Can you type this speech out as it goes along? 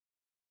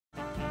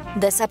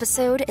This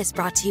episode is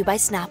brought to you by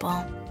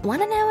Snapple.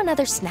 Want to know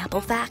another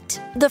Snapple fact?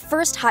 The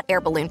first hot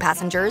air balloon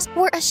passengers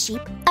were a sheep,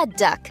 a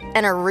duck,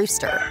 and a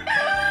rooster.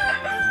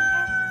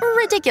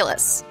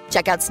 Ridiculous.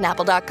 Check out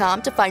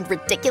Snapple.com to find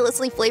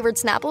ridiculously flavored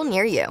Snapple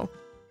near you.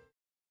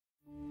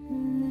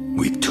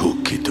 We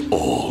took it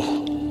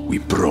all. We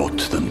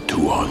brought them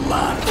to our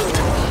land.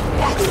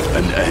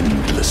 An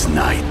endless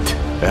night,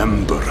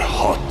 ember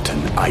hot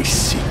and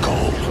icy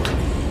cold.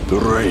 The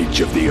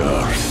rage of the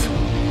earth.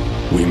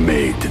 We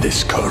made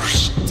this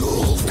curse.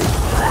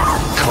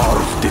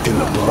 Carved it in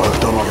the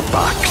blood on our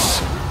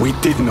backs. We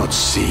did not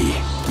see.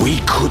 We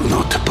could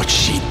not, but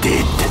she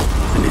did.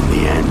 And in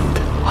the end...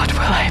 What will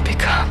I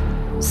become?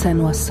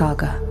 Senua's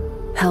Saga.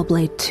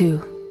 Hellblade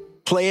 2.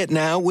 Play it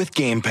now with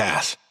Game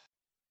Pass.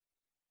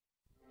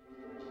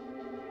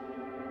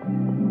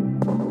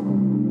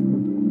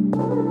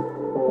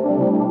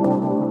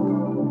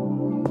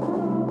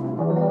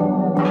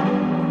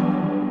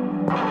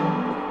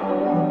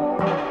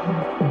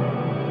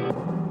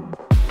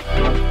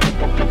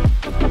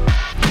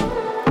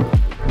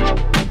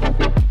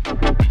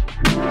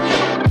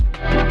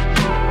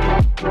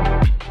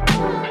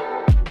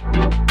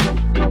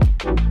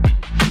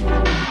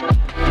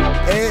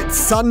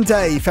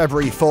 Sunday,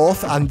 February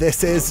 4th, and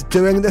this is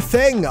Doing the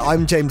Thing.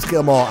 I'm James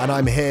Gilmore, and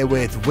I'm here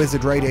with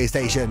ZARD Radio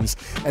Station's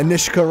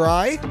Anoushka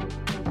Rai.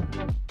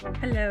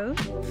 Hello.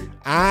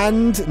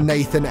 And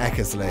Nathan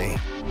Eckersley.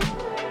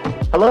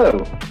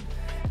 Hello.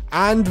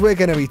 And we're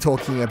going to be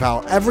talking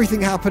about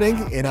everything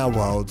happening in our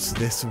worlds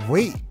this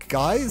week.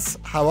 Guys,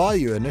 how are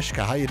you,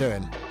 Anoushka? How are you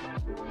doing?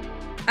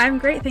 I'm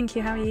great, thank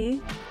you. How are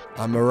you?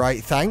 I'm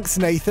alright, thanks.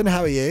 Nathan,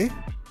 how are you?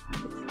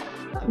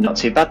 Not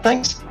too bad,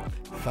 thanks.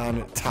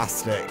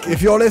 Fantastic.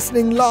 If you're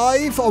listening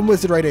live on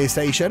ZARD Radio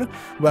Station,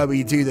 where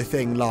we do the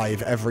thing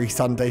live every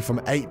Sunday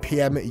from 8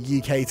 p.m.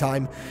 UK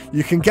time,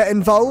 you can get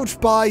involved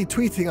by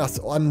tweeting us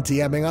and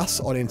DMing us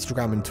on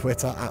Instagram and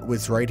Twitter at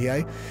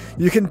WizRadio.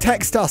 You can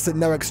text us at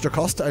no extra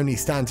cost, only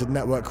standard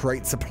network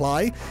rates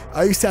apply,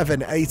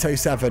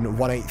 07807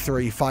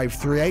 183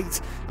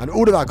 538, and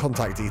all of our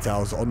contact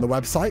details on the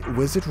website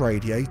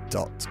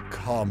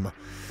wizardradio.com.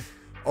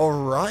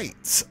 All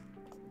right.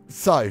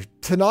 So,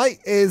 tonight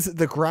is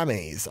the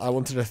Grammys. I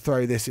wanted to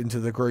throw this into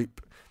the group.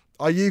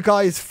 Are you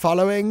guys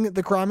following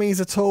the Grammys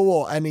at all,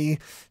 or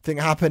anything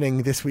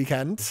happening this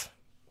weekend?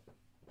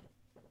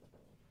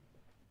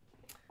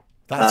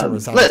 That's a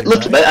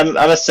little bit.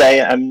 I must say,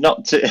 I'm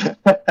not too...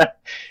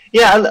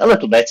 yeah, a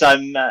little bit.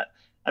 I'm not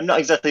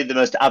exactly the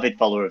most avid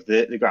follower of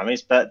the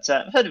Grammys, but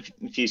I've heard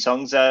a few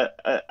songs. I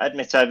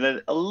admit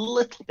I'm a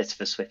little bit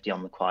of a Swiftie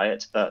on the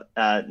quiet, but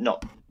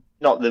not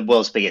the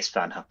world's biggest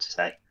fan, I have to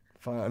say.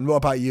 Fine. And what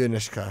about you,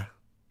 Anoushka?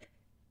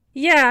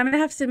 Yeah, I mean, I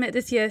have to admit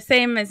this year,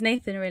 same as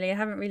Nathan, really. I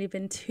haven't really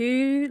been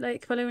too,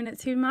 following it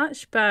too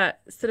much,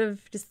 but sort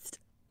of just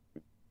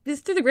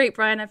through the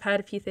grapevine, I've heard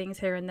a few things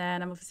here and there,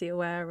 and I'm obviously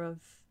aware of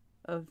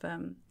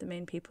the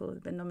main people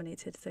who've been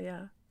nominated, so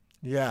yeah.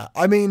 Yeah,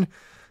 I mean,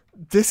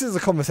 this is a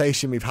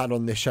conversation we've had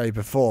on this show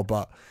before,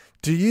 but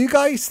do you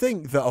guys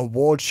think that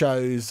award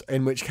shows,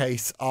 in which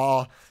case,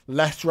 are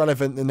less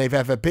relevant than they've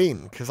ever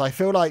been? Because I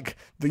feel like,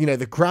 the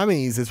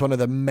Grammys is one of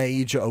the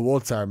major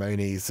award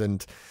ceremonies,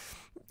 and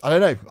I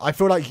don't know, I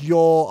feel like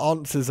your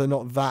answers are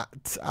not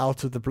that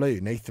out of the blue.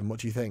 Nathan,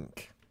 what do you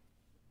think?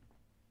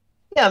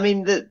 Yeah, I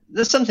mean,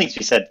 there's some things to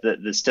be said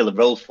that there's still a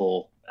role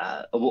for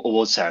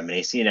award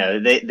ceremonies.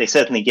 They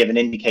certainly give an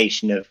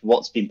indication of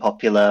what's been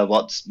popular,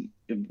 what's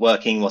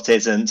working, what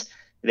isn't.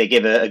 They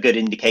give a good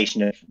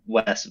indication of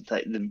where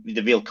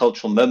the real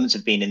cultural moments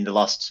have been in the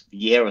last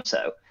year or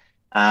so.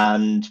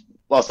 And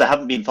whilst I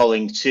haven't been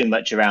following too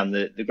much around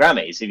the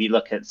Grammys, if you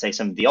look at, say,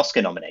 some of the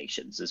Oscar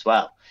nominations as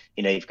well,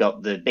 you've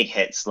got the big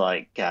hits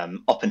like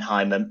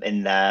Oppenheimer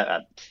in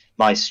there,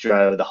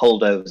 Maestro, The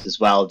Holdovers as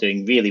well,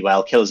 doing really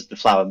well, Killers of the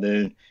Flower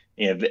Moon,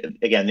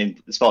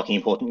 again, sparking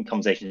important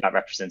conversations about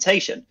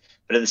representation.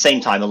 But at the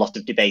same time, a lot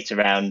of debate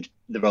around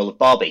the role of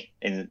Barbie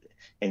in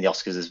the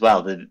Oscars as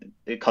well, the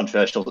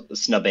controversial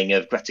snubbing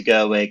of Greta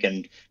Gerwig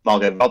and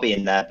Margot Robbie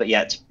in there, but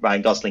yet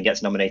Ryan Gosling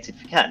gets nominated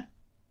for Ken.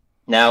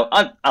 Now,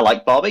 I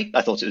like Barbie.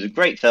 I thought it was a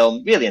great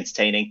film, really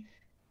entertaining.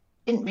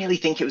 Didn't really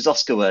think it was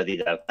Oscar worthy,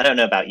 though. I don't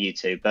know about you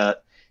two,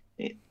 but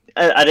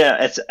I don't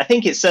know. I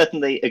think it's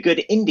certainly a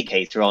good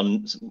indicator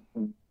on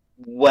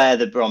where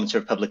the barometer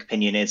of public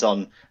opinion is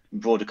on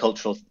broader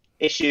cultural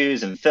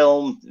issues and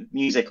film,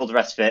 music, all the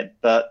rest of it.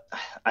 But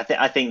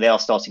I think they are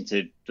starting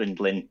to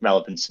dwindle in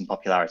relevance and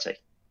popularity.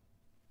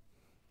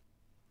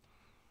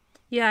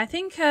 Yeah, I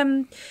think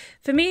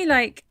for me,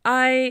 I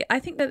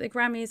think that the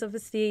Grammys,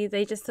 obviously,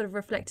 they just sort of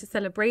reflect a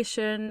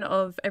celebration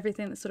of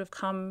everything that's sort of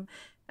come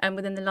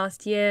within the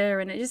last year.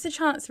 And it's just a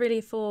chance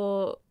really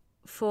for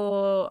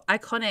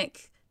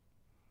iconic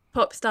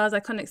pop stars,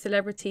 iconic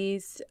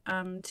celebrities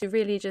to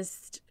really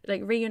just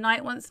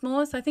reunite once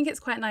more. So I think it's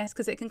quite nice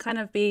because it can kind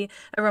of be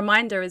a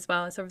reminder as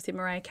well. So obviously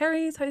Mariah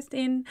Carey's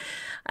hosting.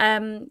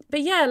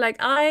 But yeah,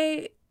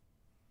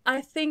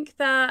 I think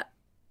that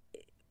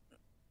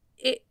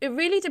it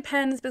really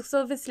depends, because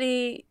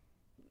obviously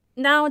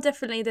now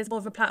definitely there's more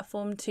of a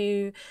platform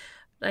to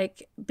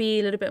like be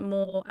a little bit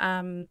more.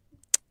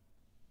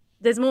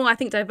 There's more, I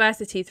think,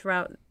 diversity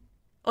throughout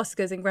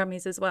Oscars and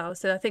Grammys as well.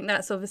 So I think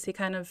that's obviously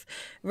kind of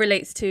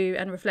relates to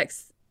and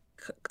reflects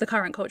the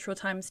current cultural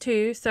times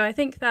too. So I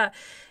think that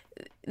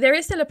there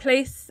is still a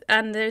place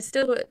and there's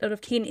still a lot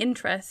of keen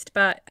interest,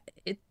 but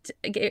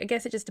I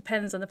guess it just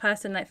depends on the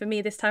person. Like for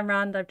me this time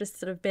around, I've just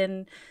sort of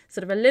been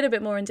sort of a little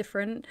bit more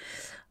indifferent.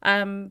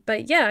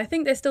 But yeah, I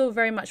think they're still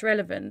very much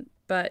relevant,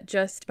 but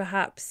just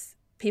perhaps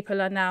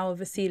people are now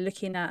obviously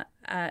looking at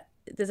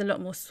there's a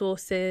lot more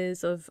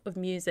sources of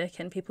music,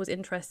 and people's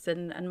interests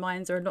and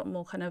minds are a lot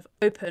more kind of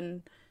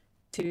open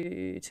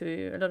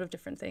to a lot of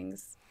different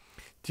things.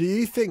 Do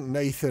you think,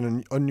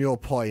 Nathan, on your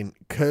point,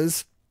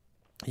 because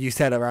you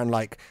said around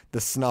like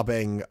the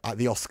snubbing at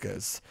the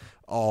Oscars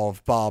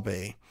of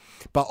Barbie,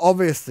 but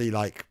obviously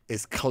like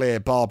it's clear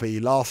Barbie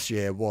last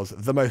year was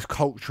the most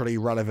culturally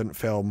relevant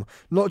film,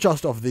 not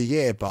just of the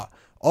year, but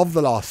of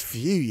the last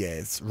few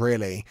years,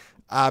 really.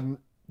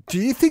 Do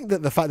you think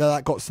that the fact that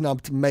that got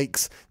snubbed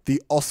makes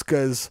the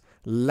Oscars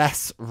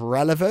less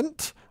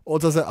relevant, or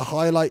does it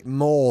highlight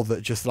more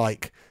that just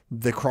like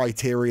the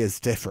criteria is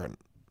different?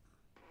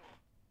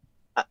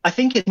 I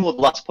think it's more the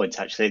last point,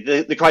 actually.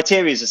 The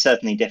criteria are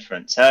certainly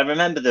different. So I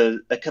remember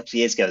a couple of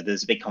years ago, there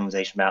was a big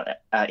conversation about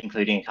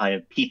including a kind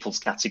of people's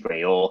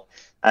category, or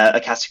a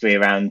category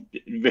around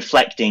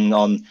reflecting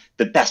on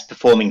the best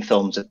performing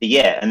films of the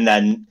year. And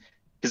then,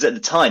 because at the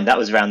time, that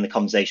was around the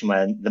conversation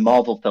where the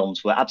Marvel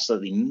films were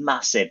absolutely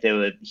massive. They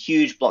were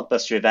huge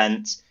blockbuster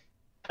events.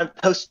 And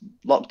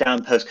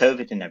post-lockdown,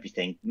 post-COVID and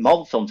everything,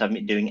 Marvel films haven't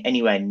been doing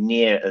anywhere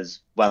near as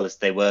well as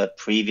they were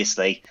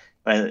previously.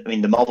 I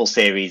mean, the Marvel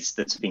series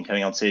that's been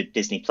coming on to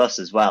Disney Plus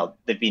as well,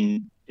 they've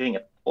been doing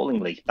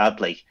appallingly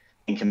badly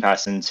in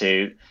comparison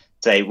to,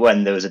 say,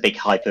 when there was a big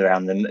hype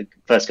around them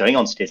first going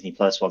on to Disney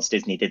Plus once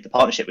Disney did the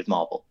partnership with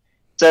Marvel.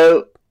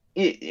 So,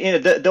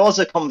 there was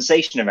a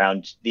conversation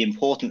around the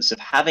importance of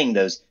having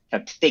those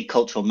kind of big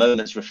cultural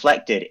moments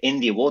reflected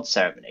in the awards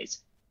ceremonies.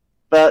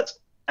 But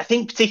I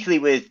think particularly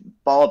with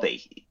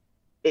Barbie,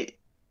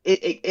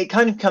 it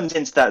kind of comes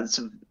into that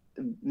sort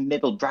of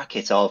middle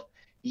bracket of,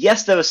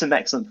 yes, there were some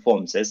excellent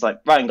performances, like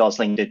Ryan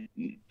Gosling did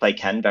play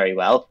Ken very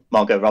well.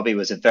 Margot Robbie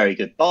was a very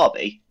good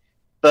Barbie.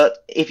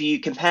 But if you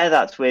compare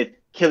that with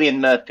Cillian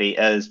Murphy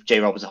as J.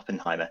 Robert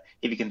Oppenheimer,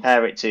 if you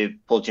compare it to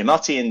Paul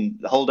Giamatti in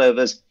The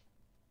Holdovers,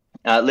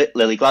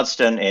 Lily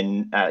Gladstone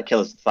in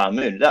Killers of the Flower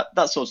Moon,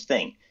 that sort of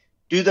thing,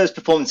 do those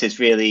performances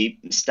really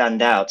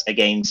stand out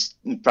against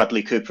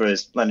Bradley Cooper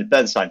as Leonard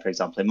Bernstein, for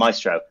example, in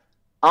Maestro?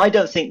 I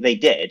don't think they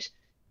did.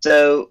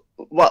 So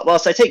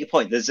whilst I take your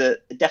point, there's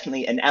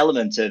definitely an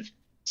element of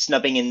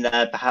snubbing in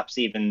there, perhaps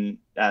even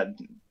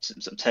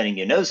sort of turning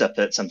your nose up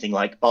at something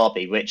like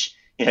Barbie, which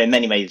in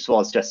many ways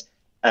was just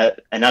an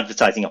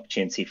advertising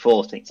opportunity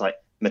for things like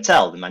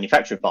Mattel, the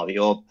manufacturer of Barbie,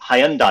 or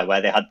Hyundai,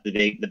 where they had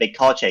the big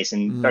car chase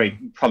and very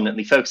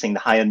prominently focusing the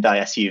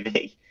Hyundai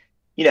SUV.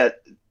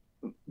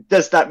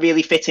 Does that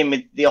really fit in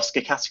with the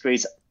Oscar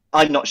categories?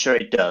 I'm not sure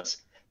it does,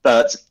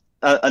 but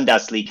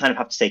undoubtedly, you kind of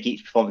have to take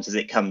each performance as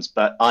it comes.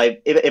 But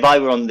if I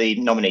were on the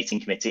nominating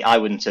committee, I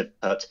wouldn't have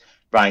put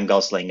Ryan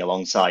Gosling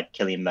alongside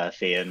Cillian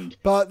Murphy and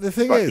Bradley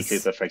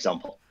Cooper, for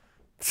example.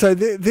 So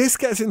this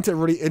gets into a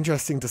really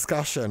interesting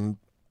discussion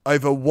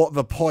over what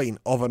the point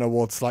of an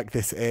awards like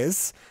this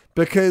is,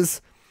 because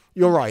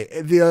you're right,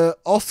 the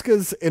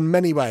Oscars in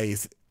many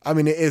ways, I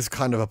mean, it is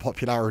kind of a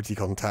popularity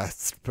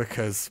contest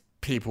because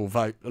people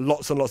vote,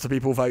 lots and lots of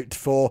people vote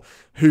for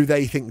who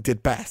they think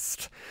did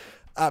best.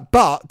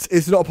 But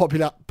it's not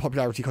a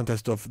popularity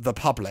contest of the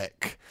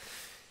public.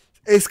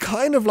 It's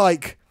kind of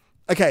like,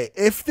 okay,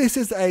 if this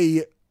is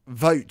a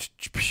vote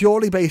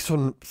purely based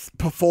on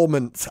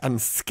performance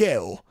and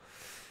skill,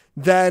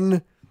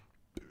 then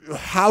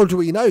how do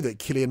we know that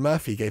Cillian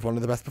Murphy gave one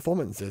of the best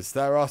performances?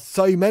 There are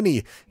so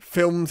many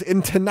films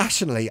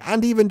internationally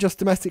and even just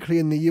domestically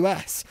in the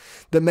US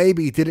that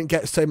maybe didn't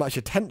get so much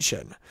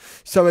attention.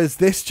 So is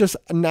this just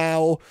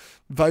now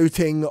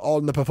voting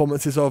on the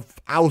performances of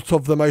out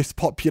of the most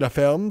popular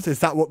films? Is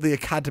that what the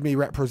Academy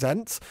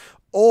represents?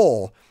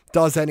 Or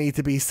does there need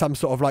to be some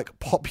sort of like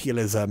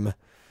populism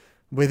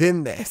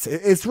within this?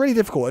 It's really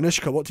difficult.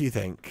 Anoushka, what do you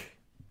think?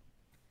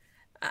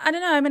 I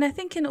don't know. I mean, I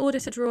think in order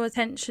to draw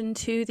attention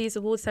to these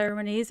award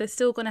ceremonies, there's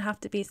still going to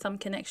have to be some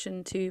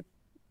connection to,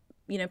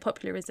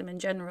 popularism in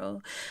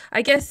general.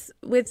 I guess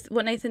with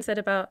what Nathan said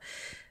about,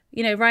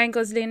 Ryan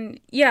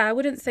Gosling, yeah, I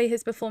wouldn't say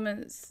his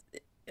performance,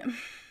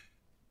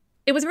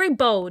 it was very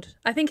bold.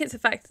 I think it's the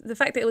fact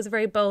that it was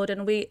very bold,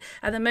 and we,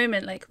 at the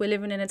moment, like, we're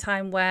living in a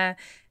time where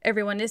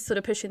everyone is sort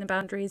of pushing the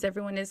boundaries,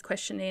 everyone is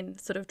questioning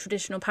sort of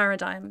traditional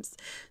paradigms.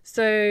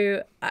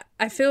 So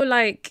I feel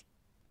like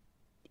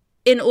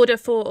in order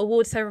for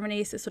award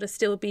ceremonies to sort of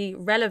still be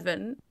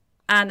relevant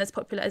and as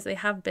popular as they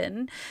have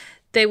been,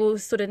 they will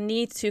sort of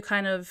need to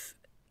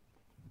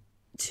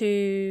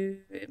to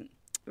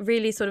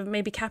really sort of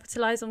maybe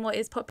capitalize on what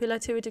is popular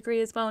to a degree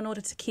as well in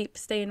order to keep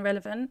staying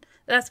relevant.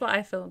 That's what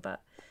I feel,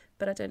 but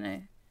I don't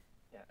know.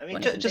 Yeah, I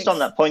mean, just on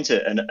that point,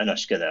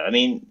 Anoushka, though, I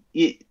mean,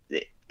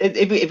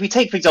 if we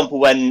take, for example,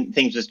 when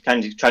things was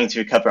kind of trying to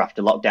recover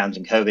after lockdowns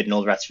and COVID and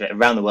all the rest of it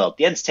around the world,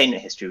 the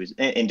entertainment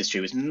industry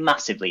was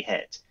massively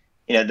hit.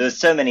 There were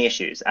so many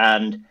issues,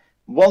 and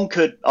one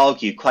could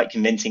argue quite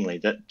convincingly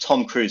that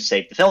Tom Cruise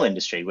saved the film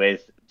industry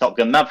with Top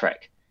Gun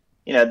Maverick.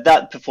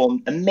 That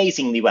performed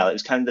amazingly well. It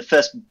was kind of the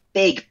first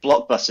big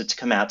blockbuster to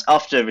come out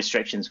after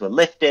restrictions were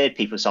lifted,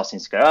 people were starting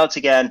to go out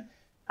again,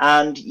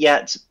 and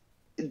yet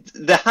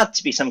there had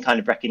to be some kind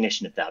of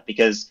recognition of that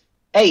because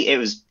it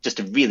was just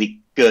a really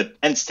good,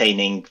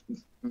 entertaining,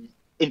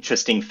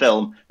 interesting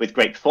film with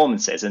great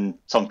performances, and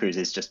Tom Cruise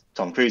is just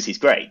Tom Cruise, he's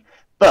great.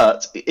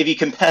 But if you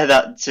compare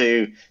that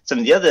to some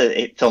of the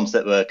other films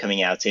that were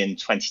coming out in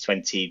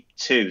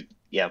 2022,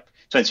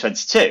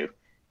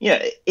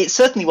 it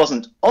certainly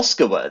wasn't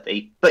Oscar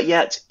worthy, but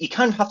yet you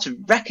kind of have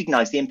to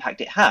recognize the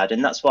impact it had,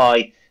 and that's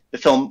why the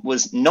film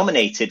was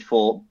nominated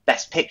for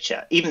Best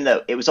Picture, even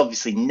though it was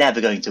obviously never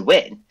going to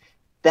win.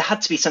 There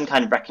had to be some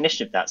kind of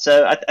recognition of that.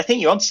 So I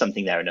think you're onto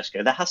something there,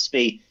 Anoushka. There has to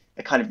be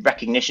a kind of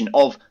recognition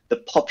of the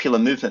popular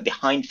movement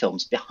behind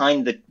films,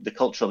 behind the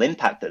cultural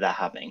impact that they're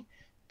having.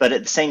 But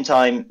at the same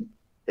time,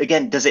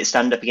 again, does it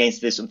stand up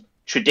against this sort of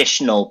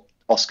traditional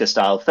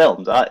Oscar-style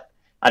films?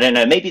 I don't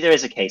know. Maybe there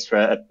is a case for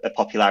a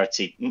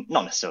popularity,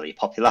 not necessarily a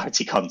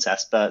popularity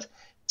contest, but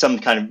some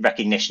kind of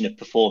recognition of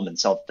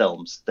performance of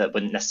films that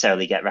wouldn't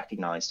necessarily get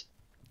recognised.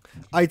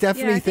 I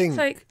definitely think...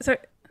 Sorry.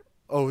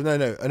 Oh, no.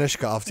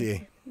 Anoushka, after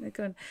you.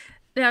 Go on.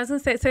 Yeah, I was going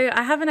to say, so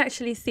I haven't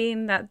actually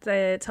seen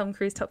the Tom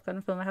Cruise Top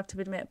Gun film, I have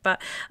to admit,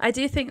 but I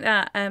do think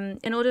that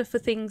in order for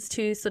things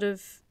to sort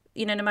of,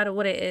 no matter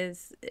what it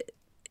is,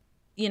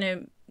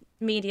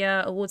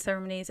 media, award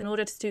ceremonies, in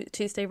order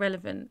to stay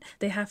relevant,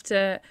 they have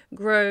to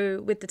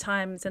grow with the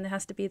times, and there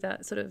has to be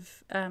that sort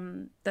of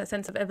that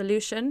sense of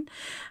evolution.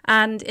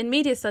 And in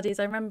media studies,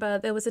 I remember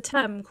there was a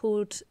term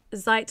called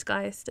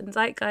zeitgeist, and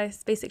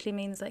zeitgeist basically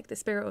means like the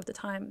spirit of the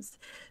times.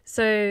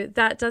 So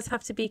that does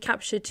have to be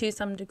captured to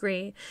some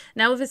degree.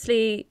 Now,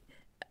 obviously,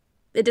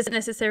 it doesn't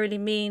necessarily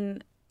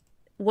mean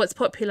what's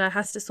popular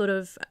has to sort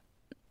of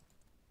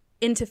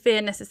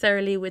interfere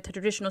necessarily with the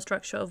traditional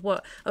structure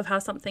of how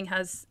something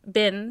has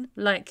been,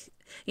 like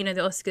the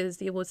Oscars,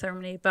 the award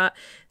ceremony, but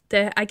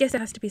I guess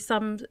there has to be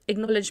some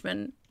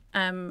acknowledgement,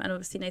 and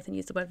obviously Nathan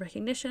used the word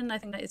recognition. I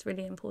think that is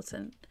really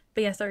important.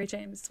 But yeah, sorry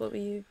James, what were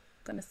you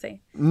going to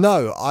say?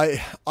 No,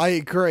 I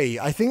agree.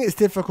 I think it's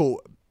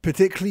difficult,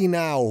 particularly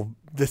now,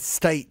 the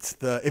state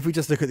that, if we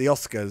just look at the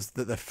Oscars,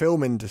 that the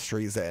film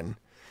industry's in,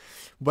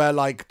 where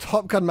like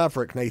Top Gun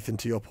Maverick, Nathan,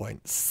 to your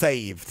point,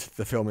 saved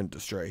the film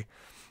industry.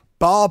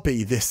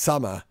 Barbie this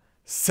summer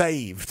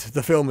saved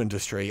the film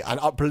industry and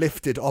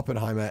uplifted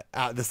Oppenheimer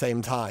at the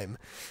same time.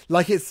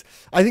 I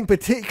think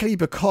particularly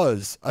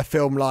because a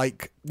film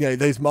like,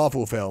 those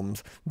Marvel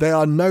films, they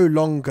are no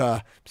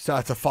longer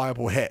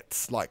certifiable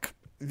hits. Like,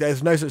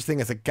 there's no such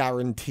thing as a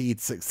guaranteed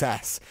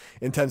success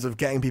in terms of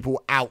getting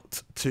people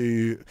out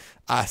to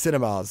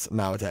cinemas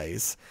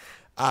nowadays.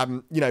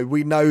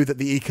 We know that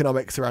the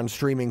economics around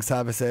streaming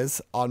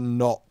services are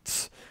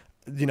not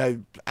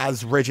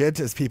as rigid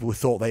as people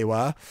thought they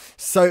were.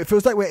 So it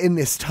feels like we're in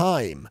this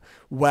time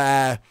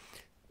where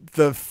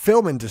the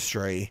film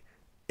industry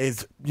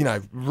is,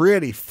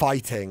 really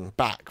fighting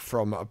back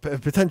from a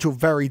potential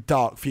very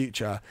dark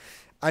future.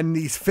 And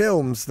these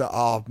films that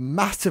are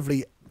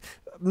massively,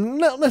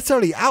 not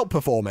necessarily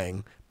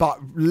outperforming, but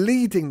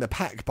leading the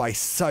pack by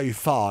so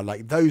far,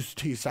 like those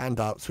two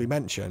standouts we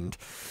mentioned,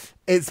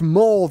 it's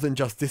more than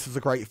just this was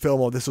a great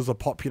film, or this was a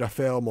popular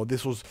film, or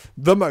this was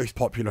the most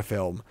popular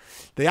film.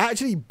 They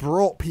actually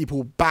brought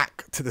people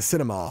back to the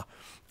cinema.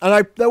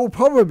 And they will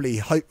probably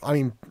hope,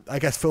 I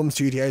guess film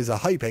studios are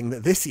hoping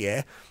that this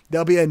year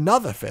there'll be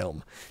another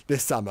film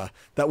this summer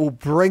that will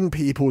bring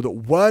people that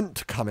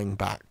weren't coming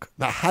back,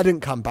 that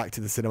hadn't come back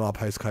to the cinema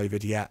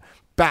post-COVID yet,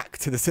 back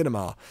to the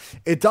cinema.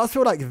 It does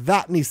feel like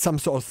that needs some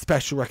sort of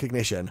special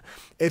recognition.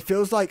 It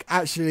feels like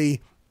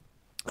actually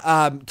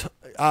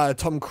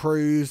Tom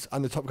Cruise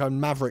and the Top Gun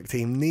Maverick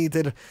team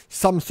needed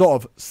some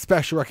sort of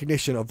special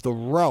recognition of the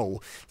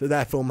role that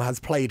their film has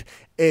played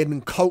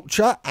in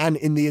culture and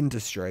in the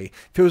industry.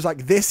 Feels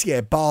like this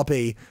year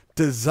Barbie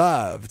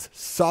deserved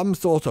some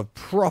sort of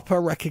proper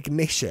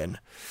recognition,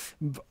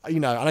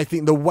 and I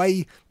think the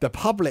way the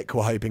public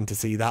were hoping to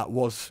see that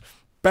was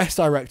Best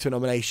Director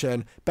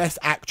nomination, Best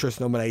Actress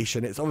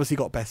nomination. It's obviously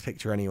got Best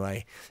Picture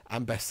anyway,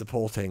 and Best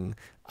Supporting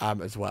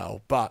as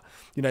well. But,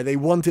 they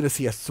wanted to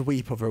see a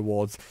sweep of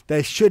awards.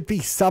 There should be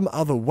some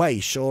other way,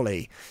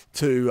 surely,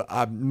 to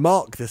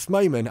mark this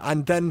moment.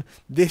 And then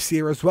this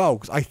year as well,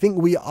 because I think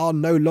we are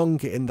no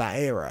longer in that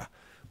era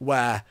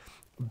where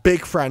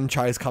big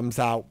franchise comes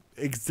out,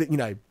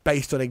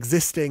 based on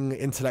existing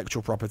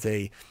intellectual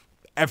property.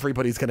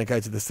 Everybody's going to go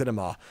to the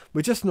cinema.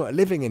 We're just not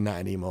living in that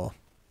anymore.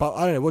 But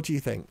I don't know, what do you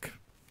think?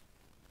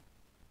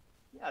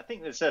 I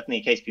think there's certainly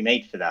a case to be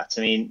made for that.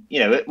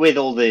 With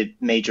all the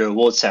major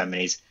award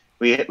ceremonies,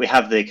 we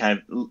have the kind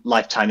of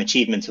Lifetime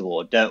Achievement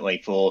Award, don't we,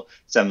 for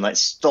some like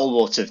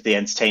stalwart of the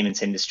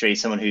entertainment industry,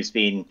 someone who's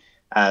been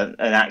an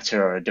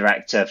actor or a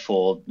director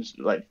for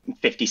like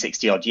 50,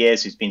 60 odd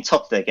years, who's been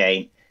top of their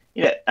game.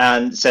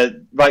 And so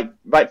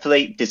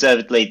rightfully,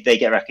 deservedly, they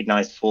get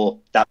recognised for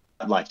that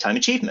lifetime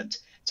achievement.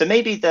 So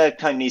maybe there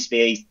kind of needs to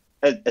be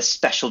a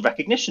special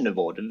recognition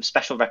award, a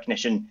special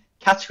recognition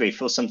category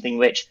for something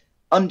which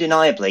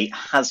undeniably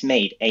has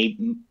made a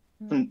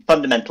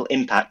fundamental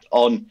impact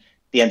on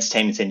the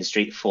entertainment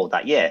industry for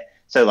that year.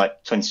 So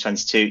like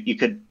 2022, you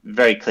could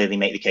very clearly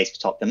make the case for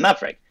Top Gun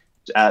Maverick.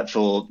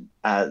 For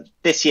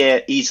this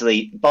year,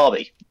 easily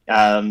Barbie.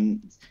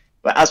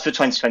 But as for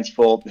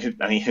 2024,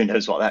 who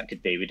knows what that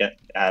could be? We don't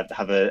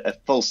have a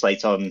full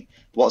slate on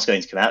what's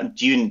going to come out.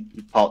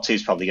 Dune Part 2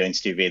 is probably going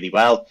to do really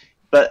well.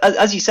 But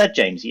as you said,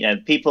 James,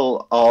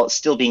 people are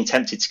still being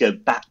tempted to go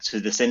back to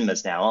the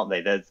cinemas now, aren't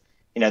they?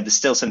 There's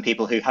still some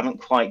people who haven't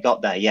quite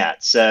got there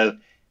yet. So,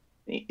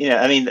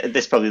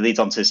 this probably leads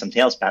on to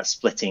something else about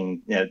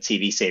splitting,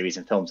 TV series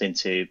and films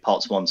into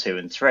parts 1, 2,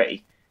 and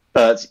 3.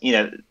 But,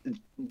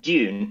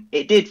 Dune,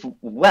 it did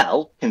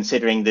well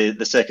considering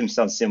the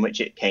circumstances in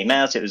which it came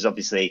out. It was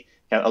obviously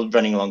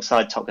running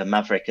alongside Top Gun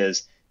Maverick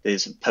as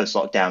this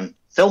post-lockdown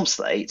film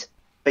slate.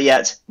 But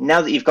yet,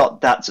 now that you've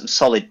got that sort of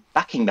solid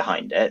backing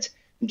behind it,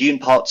 Dune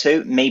Part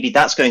 2, maybe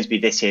that's going to be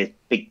this year's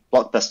big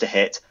blockbuster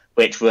hit,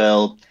 which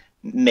will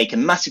make a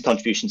massive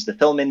contribution to the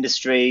film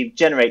industry,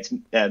 generate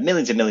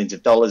millions and millions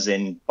of dollars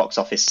in box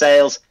office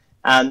sales.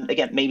 And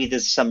again, maybe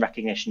there's some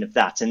recognition of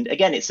that. And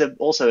again, it's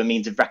also a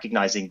means of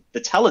recognizing the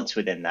talent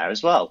within there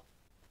as well.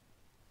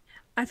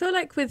 I feel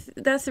like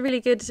that's a really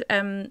good,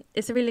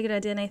 it's a really good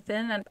idea,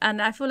 Nathan. And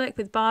I feel like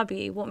with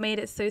Barbie, what made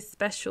it so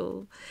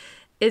special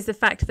is the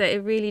fact that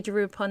it really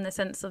drew upon the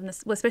sense of,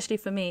 especially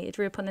for me, it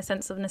drew upon the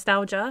sense of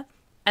nostalgia.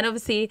 And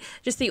obviously,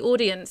 just the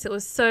audience,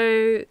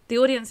 the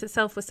audience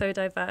itself was so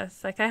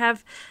diverse. Like I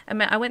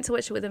went to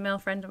watch it with a male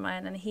friend of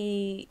mine, and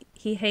he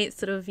hates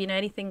sort of,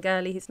 anything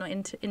girly. He's not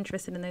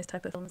interested in those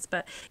type of films.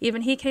 But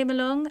even he came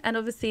along, and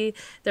obviously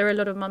there are a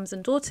lot of mums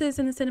and daughters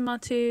in the cinema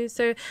too.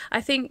 So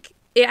I think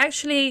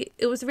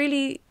it was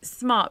really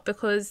smart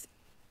because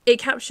it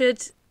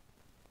captured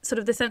sort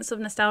of the sense of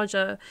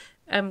nostalgia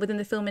within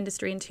the film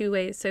industry in two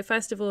ways. So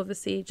first of all,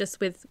 obviously,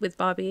 just with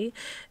Barbie,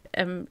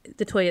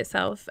 the toy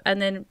itself,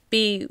 and then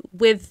B,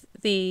 with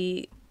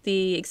the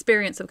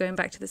experience of going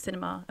back to the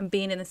cinema and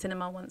being in the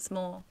cinema once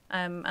more.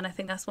 And I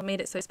think that's what made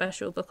it so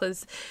special,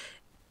 because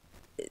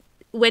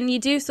when you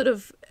do sort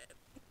of,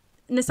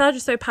 nostalgia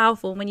is so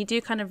powerful. When you do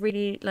kind of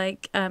really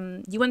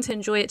you want to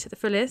enjoy it to the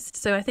fullest.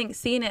 So I think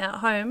seeing it at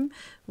home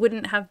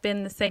wouldn't have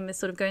been the same as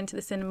sort of going to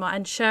the cinema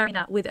and sharing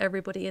that with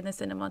everybody in the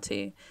cinema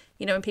too.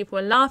 When people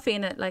were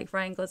laughing at like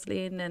Ryan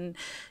Gosling and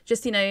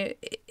just,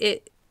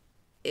 it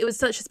was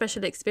such a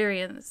special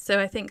experience. So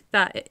I think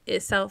that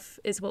itself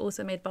is what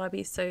also made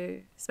Barbie so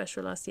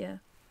special last year.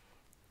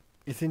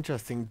 It's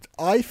interesting.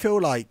 I feel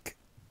like,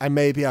 and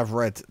maybe I've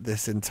read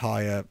this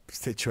entire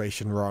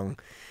situation wrong,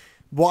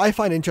 what I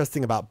find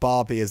interesting about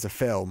Barbie as a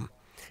film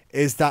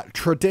is that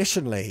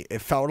traditionally it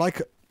felt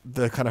like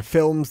the kind of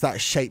films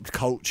that shaped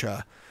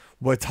culture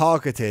were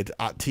targeted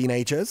at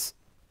teenagers.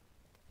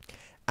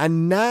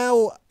 And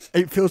now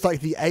it feels like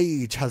the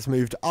age has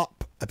moved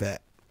up a bit.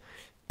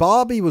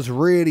 Barbie was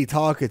really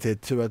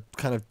targeted to a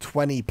kind of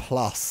 20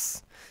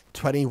 plus,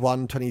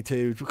 21,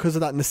 22, because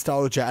of that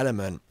nostalgia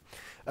element.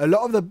 A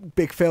lot of the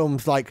big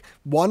films, like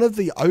one of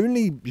the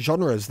only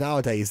genres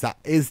nowadays that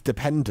is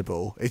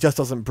dependable, it just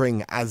doesn't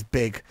bring as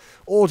big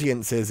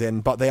audiences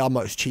in, but they are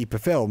much cheaper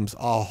films,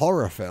 are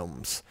horror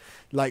films.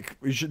 Like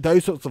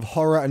those sorts of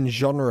horror and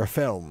genre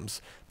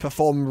films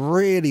perform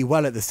really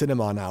well at the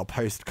cinema now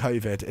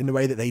post-COVID in a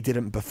way that they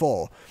didn't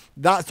before.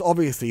 That's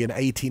obviously an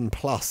 18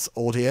 plus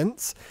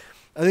audience.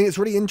 I think it's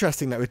really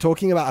interesting that we're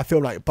talking about a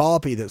film like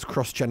Barbie that's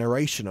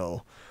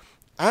cross-generational.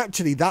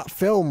 Actually, that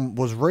film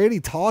was really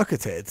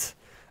targeted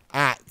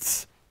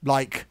at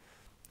like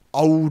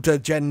older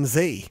Gen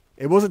Z.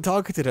 It wasn't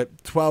targeted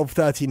at 12,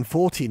 13,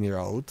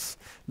 14-year-olds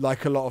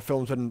like a lot of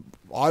films when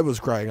I was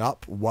growing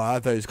up were,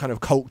 those kind of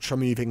culture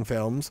moving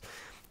films.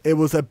 It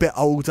was a bit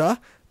older.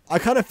 I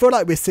kind of feel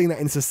like we're seeing that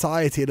in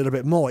society a little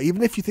bit more,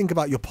 even if you think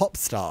about your pop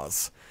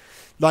stars.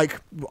 Like,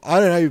 I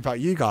don't know about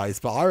you guys,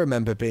 but I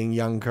remember being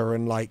younger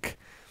and like,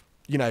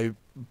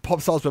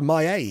 pop stars were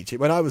my age.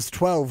 When I was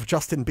 12,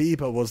 Justin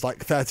Bieber was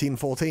like 13,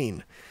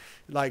 14.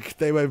 Like,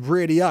 they were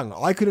really young.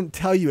 I couldn't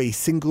tell you a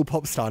single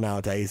pop star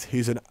nowadays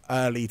who's an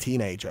early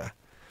teenager.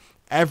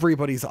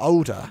 Everybody's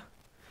older.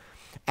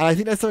 And I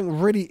think there's something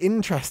really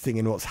interesting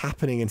in what's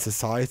happening in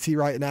society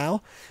right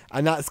now.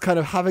 And that's kind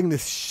of having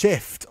this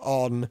shift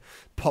on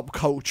pop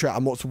culture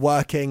and what's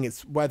working.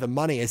 It's where the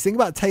money is. Think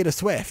about Taylor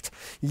Swift.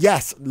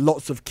 Yes,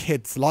 lots of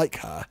kids like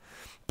her.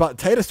 But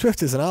Taylor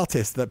Swift is an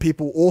artist that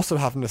people also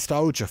have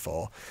nostalgia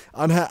for.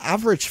 And her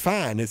average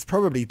fan is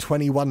probably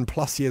 21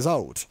 plus years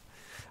old.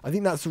 I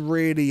think that's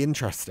really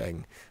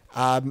interesting.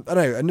 I don't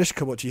know,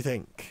 Anoushka, what do you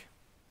think?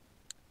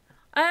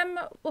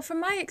 Well, from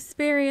my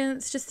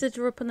experience, just to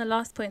draw up on the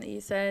last point that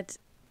you said,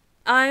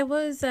 I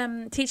was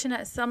teaching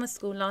at a summer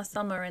school last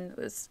summer, and it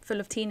was full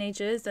of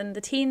teenagers, and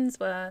the teens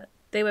were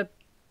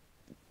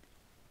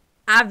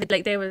avid,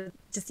 like they were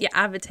just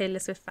avid Taylor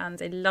Swift fans.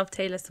 They loved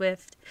Taylor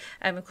Swift,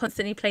 and were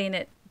constantly playing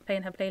it play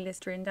in her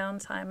playlist during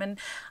downtime. And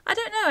I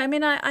don't know. I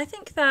mean, I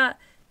think that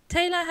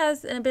Taylor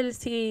has an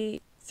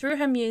ability through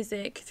her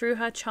music, through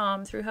her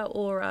charm, through her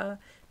aura,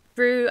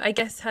 through, I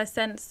guess, her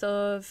sense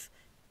of,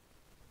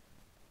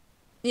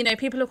 you know,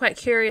 people are quite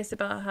curious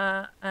about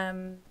her,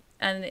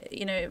 and,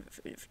 you know,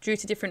 due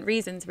to different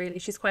reasons, really.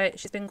 She's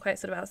been quite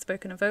sort of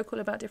outspoken and vocal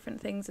about different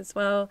things as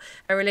well,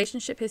 her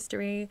relationship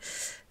history.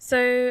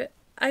 So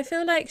I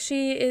feel like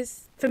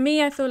for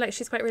me, I feel like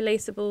she's quite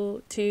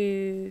relatable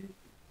to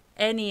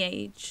any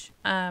age,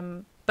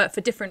 but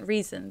for different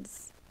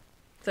reasons.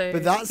 So,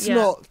 but that's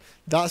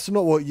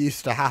not what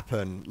used to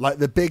happen. Like,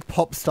 the big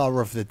pop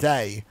star of the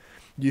day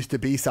used to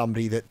be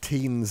somebody that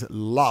teens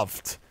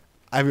loved,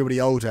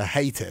 everybody older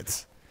hated.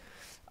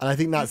 And I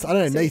think that's, I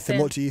don't know, Nathan,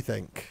 what do you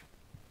think?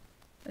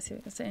 I see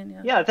what you're saying,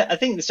 yeah. Yeah, I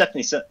think there's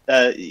definitely,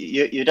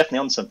 you're definitely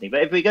on something.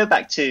 But if we go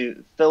back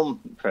to film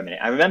for a minute,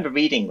 I remember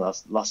reading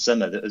last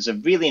summer that was a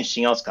really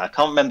interesting article. I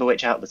can't remember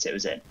which outlet it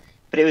was in,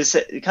 but it was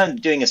kind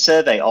of doing a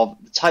survey of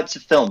the types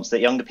of films that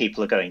younger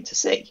people are going to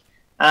see.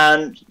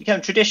 And kind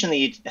of traditionally,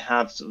 you'd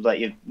have sort of like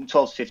your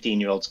 12 to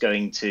 15-year-olds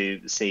going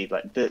to see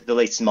like the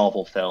latest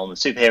Marvel film, a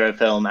superhero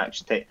film,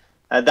 action thing,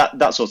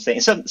 that sort of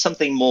thing.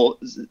 Something more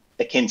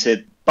akin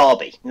to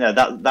Barbie, you know,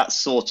 that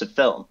sort of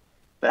film.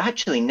 But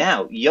actually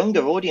now,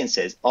 younger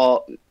audiences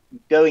are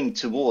going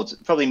towards,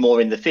 probably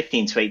more in the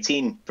 15 to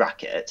 18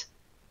 bracket,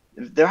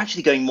 they're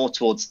actually going more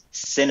towards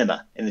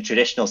cinema in the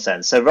traditional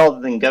sense. So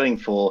rather than going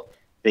for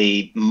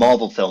the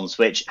Marvel films,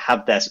 which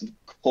have their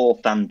core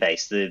fan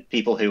base, the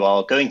people who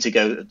are going to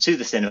go to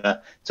the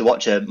cinema to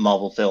watch a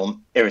Marvel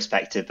film,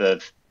 irrespective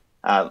of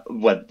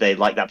whether they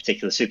like that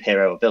particular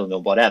superhero or villain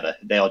or whatever,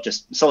 they are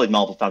just solid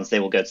Marvel fans, they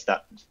will go to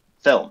that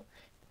film.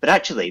 But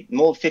actually,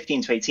 more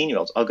 15 to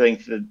 18-year-olds are going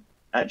for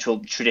actual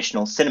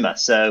traditional cinema.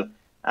 So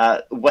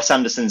Wes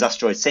Anderson's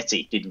Asteroid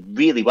City did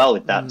really well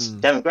with that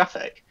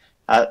demographic.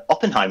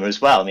 Oppenheimer as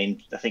well. I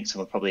mean, I think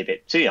someone's probably a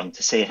bit too young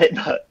to see it,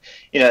 but,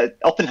 you know,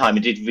 Oppenheimer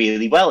did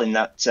really well in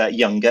that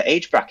younger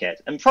age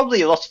bracket. And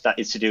probably a lot of that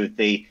is to do with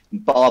the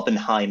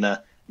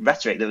Barbenheimer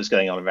rhetoric that was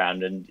going on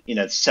around, and, you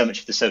know, so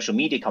much of the social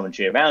media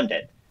commentary around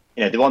it.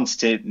 You know, they wanted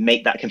to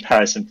make that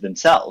comparison for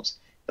themselves.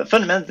 But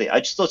fundamentally, I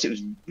just thought it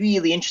was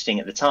really interesting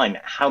at the time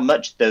how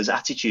much those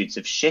attitudes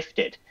have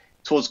shifted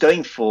towards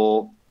going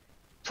for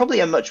probably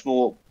a much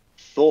more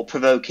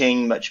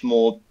thought-provoking, much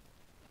more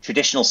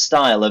traditional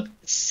style of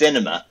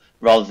cinema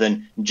rather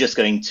than just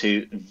going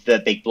to the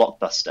big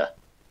blockbuster.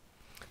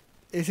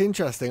 It's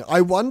interesting. I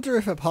wonder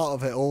if a part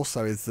of it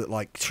also is that,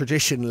 like,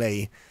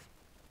 traditionally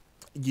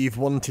you've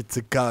wanted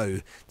to go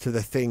to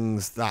the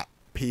things that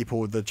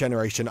people, the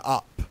generation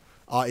up,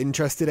 are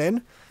interested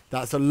in.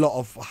 That's a lot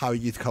of how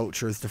youth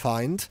culture is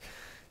defined.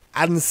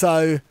 And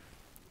so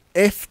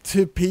if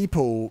to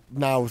people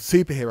now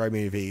superhero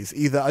movies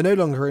either are no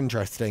longer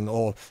interesting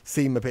or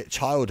seem a bit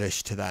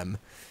childish to them,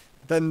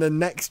 then the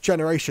next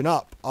generation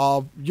up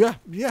are, you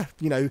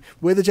know,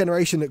 we're the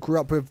generation that grew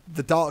up with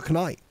The Dark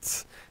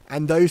Knight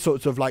and those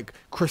sorts of, like,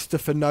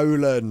 Christopher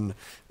Nolan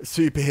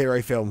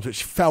superhero films,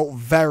 which felt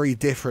very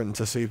different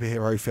to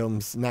superhero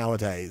films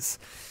nowadays.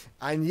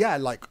 And yeah,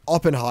 like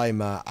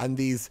Oppenheimer and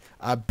these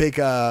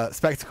bigger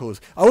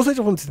spectacles. I also just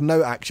wanted to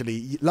note,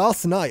 actually,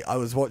 last night I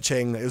was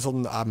watching, it was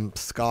on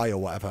Sky or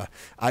whatever,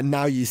 and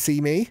Now You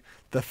See Me,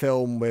 the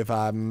film with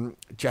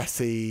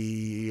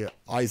Jesse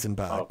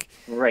Eisenberg. Oh,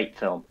 great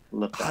film.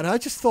 Love that. And I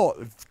just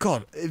thought,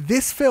 God, if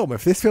this film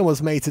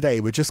was made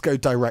today, would just go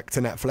direct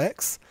to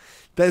Netflix.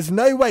 There's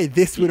no way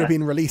this would have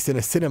been released in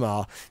a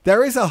cinema.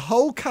 There is a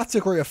whole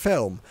category of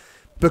film,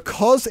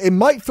 because it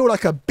might feel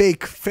like a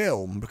big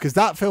film, because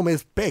that film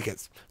is big.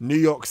 It's New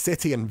York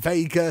City and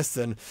Vegas,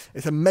 and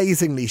it's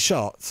amazingly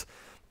shot.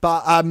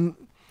 But,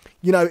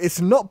 you know, it's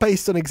not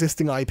based on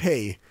existing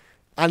IP,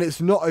 and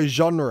it's not a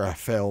genre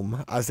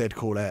film, as they'd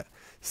call it.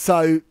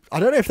 So I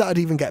don't know if that would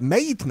even get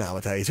made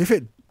nowadays. If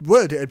it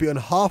would, it would be on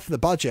half the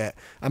budget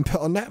and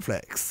put on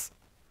Netflix.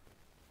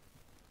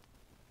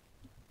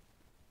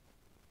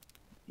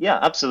 Yeah,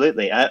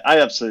 absolutely. I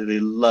absolutely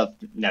love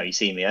Now You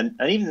See Me. And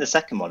even the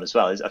second one as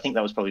well. I think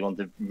that was probably one of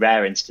the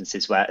rare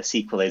instances where a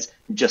sequel is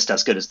just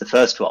as good as the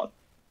first one.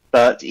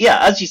 But yeah,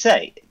 as you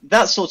say,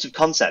 that sort of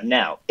concept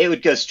now, it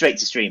would go straight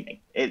to streaming.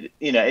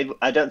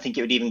 I don't think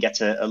it would even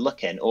get a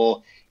look in.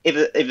 Or if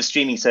a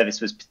streaming service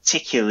was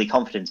particularly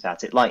confident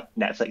about it, like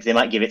Netflix, they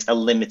might give it a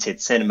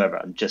limited cinema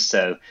run just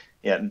so,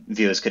 you know,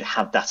 viewers could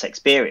have that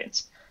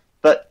experience.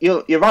 But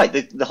you're right.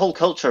 The whole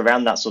culture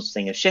around that sort of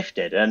thing has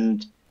shifted.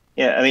 And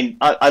yeah, I mean,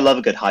 I love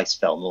a good heist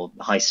film or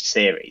heist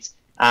series.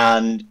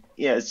 And,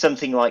 you know,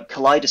 something like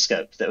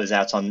Kaleidoscope that was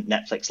out on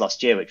Netflix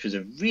last year, which was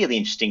a really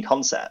interesting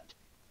concept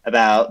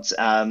about,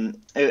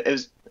 it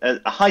was a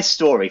heist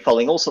story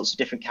following all sorts of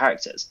different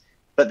characters.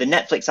 But the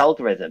Netflix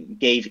algorithm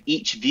gave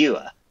each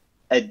viewer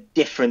a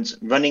different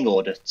running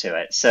order to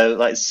it. So,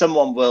 like,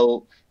 someone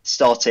will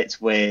start it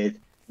with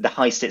the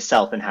heist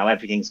itself and how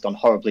everything's gone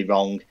horribly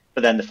wrong.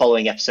 But then the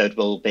following episode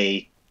will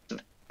be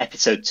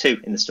episode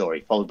 2 in the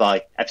story, followed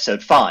by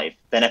episode 5,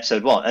 then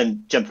episode 1,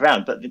 and jump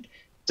around.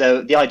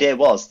 So the idea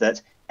was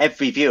that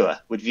every viewer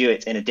would view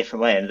it in a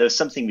different way. And there was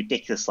something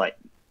ridiculous like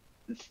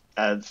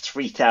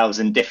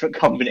 3,000 different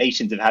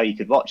combinations of how you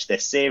could watch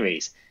this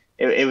series.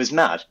 It was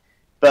mad.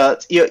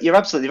 But you're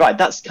absolutely right.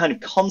 That's the kind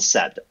of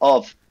concept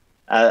of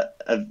a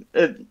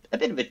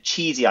bit of a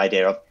cheesy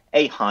idea of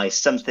a heist,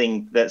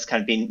 something that's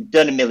kind of been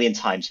done a million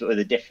times but with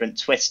a different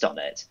twist on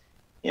it.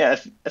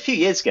 A few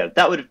years ago,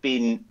 that would have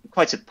been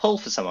quite a pull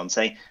for someone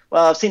saying,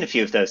 well, I've seen a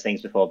few of those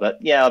things before,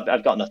 but yeah,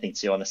 I've got nothing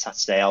to do on a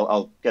Saturday.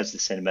 I'll go to the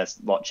cinema,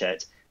 watch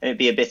it. And it'd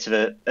be a bit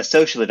of a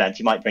social event.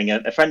 You might bring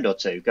a friend or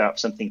two, go out for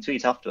something to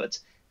eat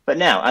afterwards. But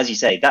now, as you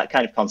say, that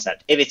kind of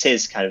concept, if it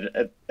is kind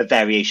of a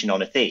variation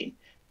on a theme,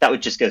 that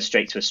would just go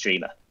straight to a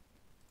streamer.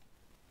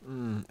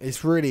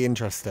 It's really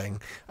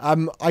interesting.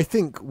 I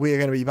think we're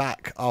going to be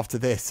back after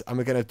this and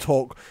we're going to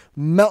talk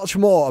much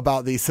more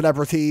about these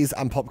celebrities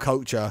and pop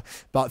culture,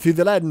 but through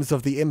the lens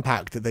of the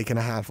impact that they can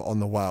have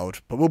on the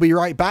world. But we'll be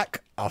right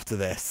back after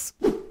this.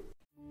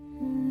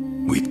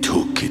 We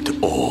took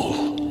it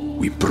all.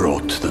 We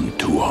brought them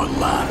to our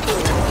land.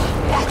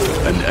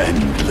 An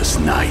endless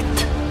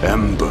night,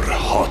 ember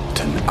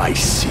hot and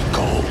icy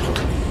cold.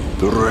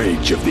 The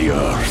rage of the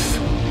earth.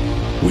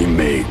 We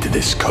made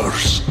this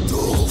curse.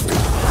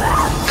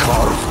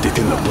 Carved it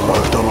in the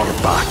blood on our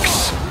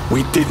backs.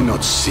 We did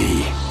not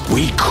see.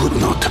 We could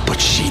not, but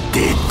she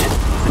did.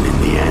 And in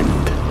the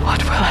end...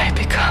 What will I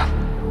become?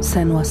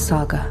 Senua's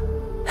Saga.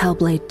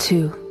 Hellblade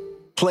 2.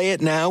 Play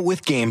it now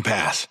with Game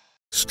Pass.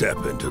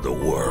 Step into the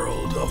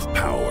world of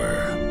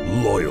power,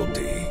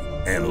 loyalty,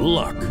 and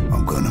luck.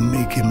 I'm gonna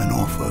make him an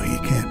offer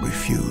he can't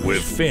refuse.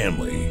 With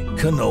family,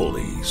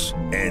 cannolis,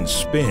 and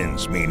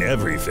spins mean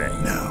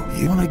everything. Now,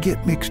 you wanna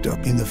get mixed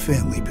up in the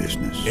family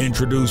business.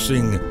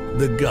 Introducing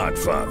The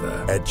Godfather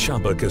at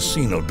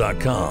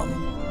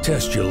ChumbaCasino.com.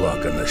 Test your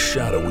luck in the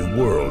shadowy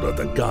world of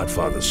The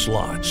Godfather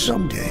slot.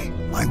 Someday,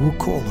 I will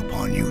call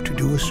upon you to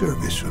do a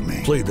service for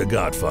me. Play The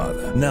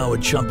Godfather, now at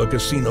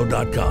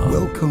ChumbaCasino.com.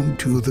 Welcome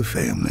to the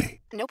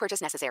family. No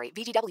purchase necessary.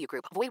 VGW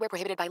Group. Void where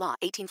prohibited by law.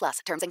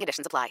 18+. Terms and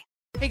conditions apply.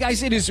 Hey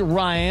guys, it is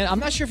Ryan. I'm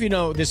not sure if you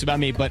know this about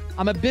me, but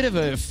I'm a bit of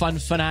a fun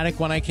fanatic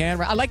when I can.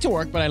 I like to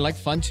work, but I like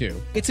fun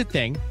too. It's a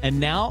thing. And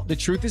now the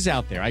truth is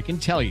out there. I can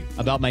tell you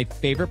about my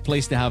favorite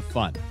place to have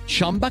fun.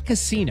 Chumba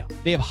Casino.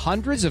 They have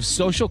hundreds of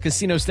social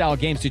casino style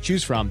games to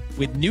choose from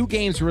with new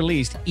games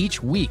released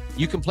each week.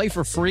 You can play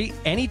for free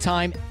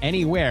anytime,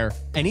 anywhere.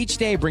 And each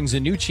day brings a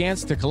new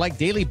chance to collect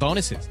daily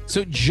bonuses.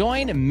 So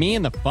join me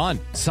in the fun.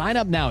 Sign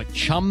up now at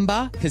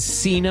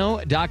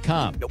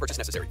ChumbaCasino.com. No purchase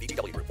necessary.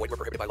 VGW Group. Void where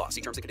prohibited by law.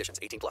 See terms and conditions.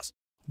 18+.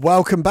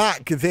 Welcome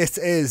back. This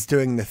is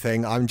Doing the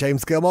Thing. I'm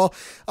James Gilmore.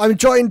 I'm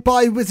joined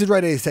by Wizard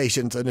Radio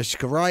Station's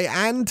Anoushka Rai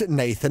and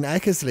Nathan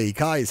Eckersley.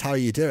 Guys, how are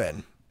you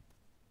doing?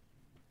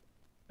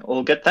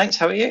 All good, thanks.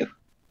 How are you?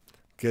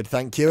 Good,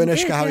 thank you.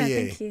 Anoushka, how are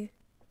you? Thank you.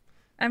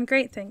 I'm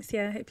great, thanks.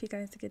 Yeah, I hope you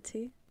guys are good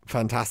too.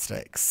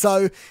 Fantastic.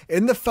 So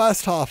in the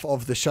first half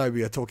of the show,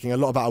 we are talking a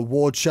lot about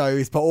award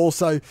shows, but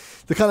also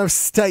the kind of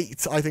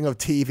state, I think, of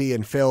TV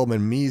and film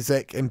and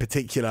music in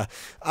particular.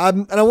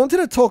 And I wanted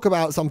to talk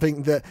about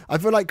something that I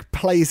feel like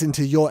plays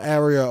into your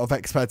area of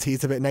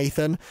expertise a bit,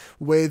 Nathan,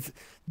 with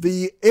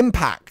the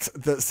impact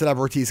that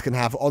celebrities can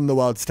have on the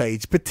world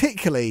stage,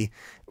 particularly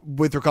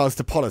with regards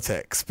to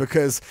politics,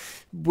 because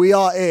we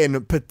are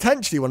in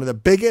potentially one of the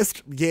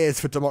biggest years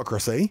for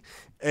democracy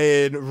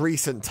in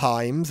recent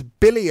times.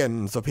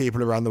 Billions of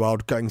people around the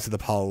world going to the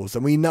polls,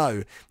 and we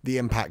know the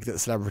impact that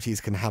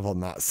celebrities can have on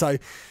that. So,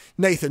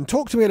 Nathan,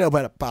 talk to me a little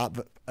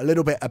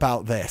bit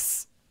about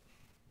this.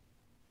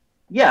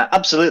 Yeah,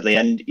 absolutely,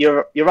 and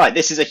you're right.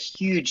 This is a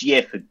huge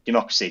year for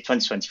democracy,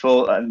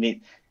 2024. I mean,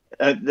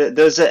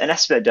 there's an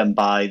estimate done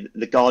by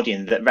The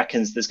Guardian that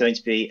reckons there's going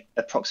to be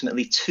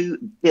approximately 2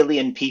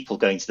 billion people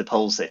going to the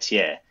polls this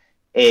year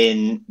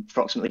in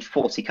approximately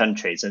 40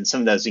 countries. And some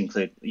of those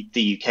include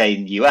the UK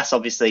and the US,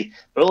 obviously,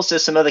 but also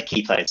some other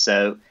key players.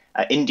 So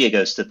India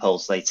goes to the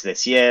polls later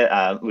this year.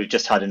 We've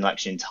just had an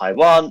election in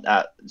Taiwan.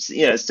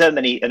 So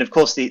many. And of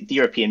course, the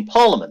European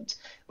Parliament,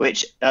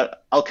 which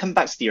I'll come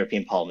back to the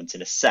European Parliament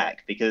in a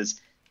sec,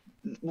 because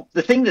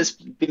the thing that's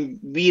been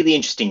really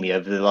interesting me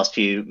over the last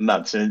few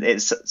months, and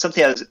it's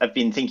something I've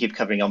been thinking of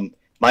covering on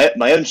my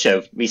own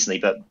show recently,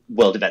 but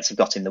world events have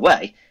got in the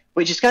way,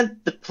 which is kind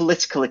of the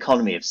political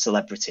economy of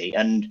celebrity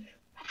and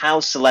how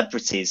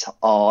celebrities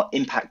are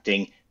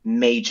impacting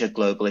major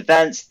global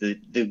events,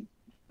 the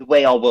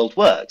way our world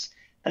works.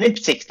 And in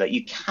particular,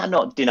 you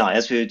cannot deny,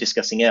 as we were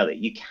discussing earlier,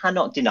 you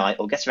cannot deny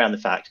or get around the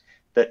fact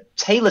that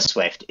Taylor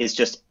Swift is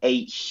just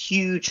a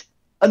huge,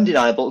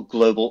 undeniable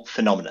global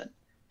phenomenon.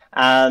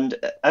 And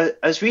I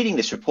was reading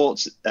this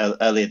report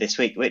earlier this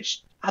week,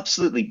 which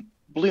absolutely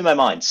blew my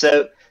mind.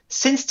 So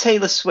since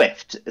Taylor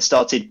Swift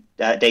started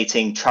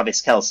dating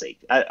Travis Kelce,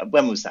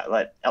 when was that?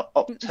 Like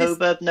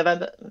October,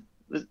 November?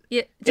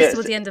 Yeah, just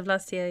towards the end of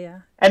last year,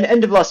 yeah. And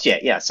end of last year,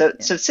 yeah. So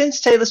since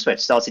Taylor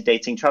Swift started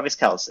dating Travis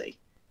Kelce,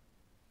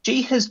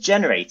 she has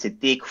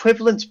generated the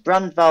equivalent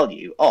brand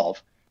value of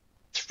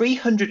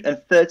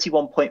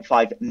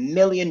 $331.5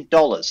 million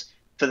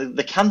for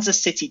the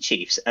Kansas City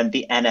Chiefs and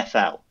the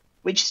NFL,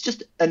 which is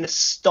just an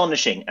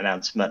astonishing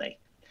amount of money.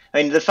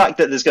 I mean, the fact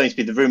that there's going to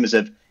be the rumours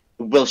of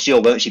will she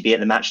or won't she be at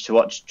the match to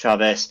watch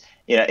Travis?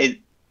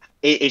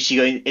 Is she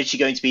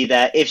going to be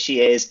there? If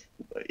she is,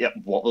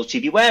 what will she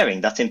be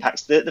wearing? That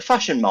impacts the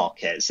fashion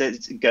market. So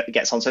it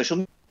gets on social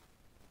media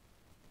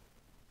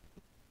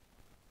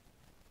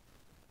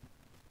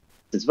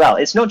as well.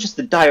 It's not just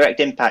the direct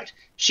impact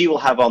she will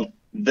have on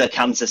the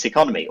Kansas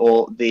economy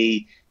or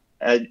the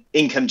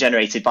income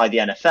generated by the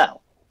NFL,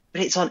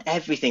 but it's on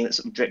everything that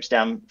sort of drips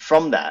down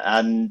from there.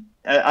 And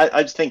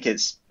I just think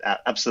it's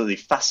absolutely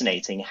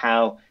fascinating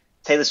how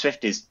Taylor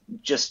Swift is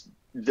just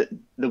the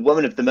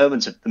woman of the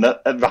moment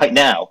right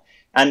now,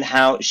 and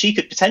how she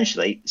could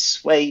potentially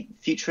sway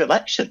future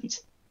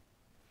elections.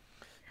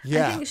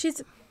 Yeah. I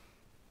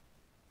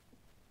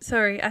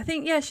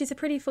think she's a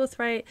pretty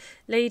forthright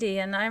lady.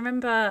 And I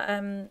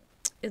remember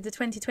the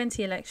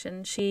 2020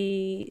 election,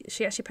 she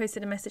actually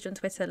posted a message on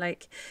Twitter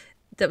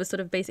that was sort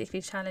of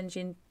basically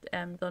challenging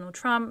Donald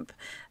Trump,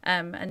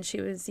 and she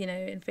was,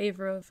 in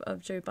favor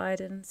of Joe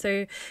Biden.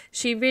 So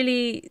she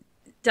really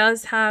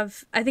does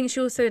have, I think she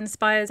also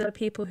inspires other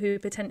people who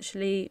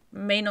potentially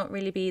may not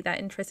really be that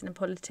interested in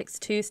politics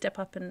to step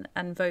up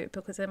and vote,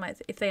 because they might,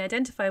 if they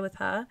identify with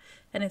her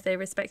and if they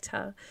respect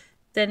her,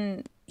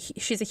 then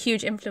she's a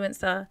huge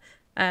influencer,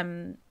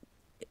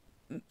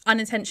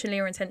 unintentionally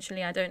or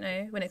intentionally, I don't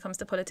know, when it comes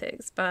to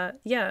politics.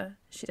 But yeah,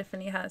 she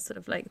definitely has sort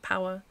of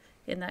power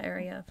in that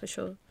area for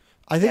sure.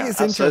 I think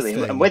it's absolutely.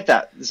 interesting. And with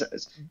that,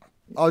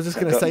 I was just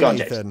going to say,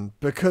 Nathan,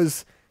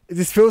 because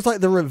this feels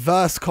like the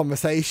reverse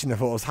conversation of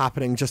what was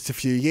happening just a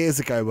few years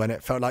ago, when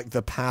it felt like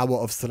the power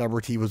of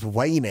celebrity was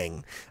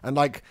waning, and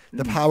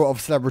the power of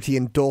celebrity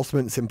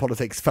endorsements in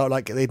politics felt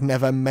like they'd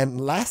never meant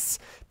less.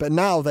 But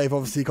now they've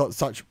obviously got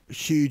such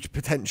huge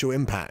potential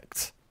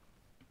impact.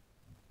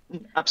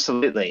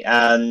 Absolutely.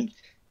 And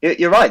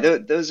you're right.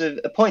 There was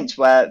a point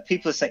where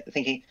people are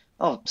thinking,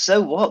 oh, so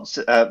what?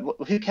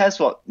 Who cares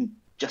what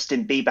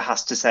Justin Bieber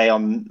has to say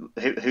on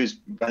who's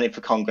running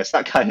for Congress,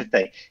 that kind of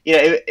thing.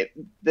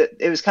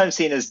 It was kind of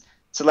seen as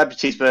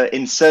celebrities were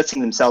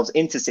inserting themselves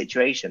into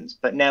situations.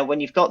 But now when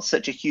you've got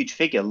such a huge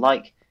figure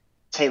like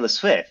Taylor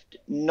Swift,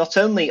 not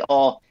only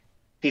are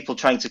people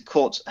trying to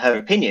court her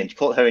opinion,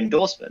 court her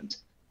endorsement,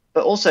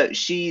 but also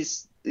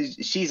she's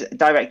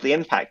directly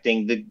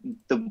impacting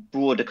the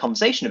broader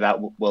conversation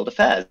about world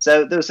affairs.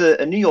 So there was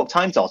a New York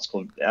Times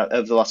article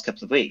over the last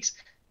couple of weeks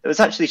that was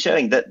actually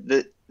showing that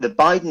the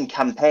Biden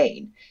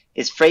campaign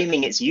is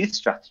framing its youth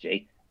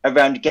strategy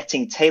around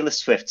getting Taylor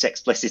Swift's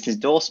explicit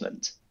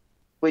endorsement,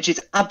 which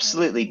is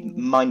absolutely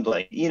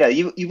mind-blowing.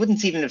 You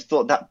wouldn't even have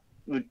thought that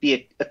would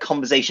be a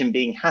conversation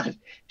being had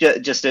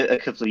just a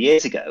couple of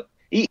years ago.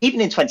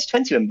 Even in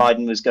 2020, when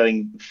Biden was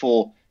going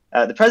for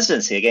the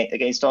presidency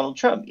against Donald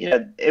Trump,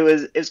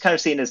 it was kind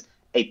of seen as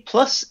a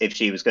plus if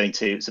she was going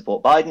to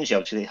support Biden. She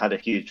obviously had a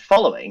huge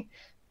following,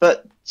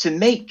 but to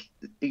make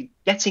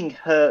getting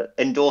her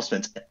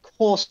endorsement a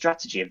core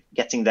strategy of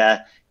getting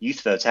their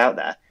youth vote out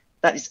there,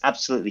 that is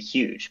absolutely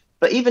huge.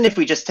 But even if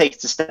we just take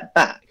it a step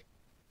back,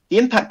 the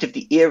impact of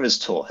the Eras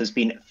tour has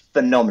been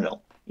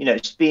phenomenal.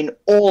 It's been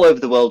all over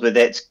the world with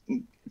it,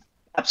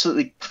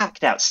 absolutely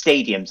packed out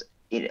stadiums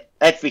in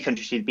every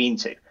country she'd been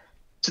to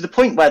the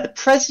point where the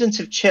president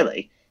of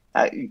Chile,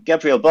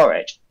 Gabriel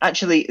Boric,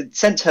 actually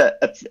sent her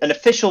an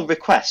official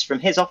request from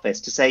his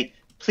office to say,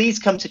 please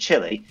come to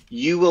Chile,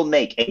 you will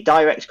make a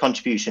direct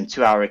contribution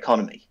to our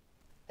economy.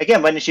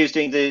 Again, when she was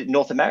doing the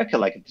North America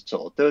leg of the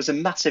tour, there was a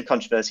massive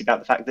controversy about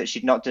the fact that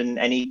she'd not done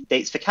any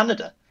dates for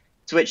Canada,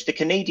 to which the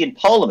Canadian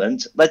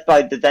Parliament, led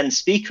by the then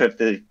Speaker of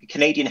the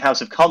Canadian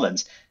House of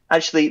Commons,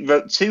 actually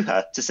wrote to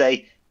her to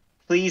say,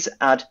 please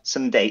add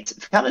some dates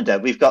for Canada.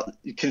 We've got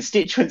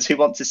constituents who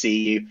want to see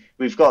you.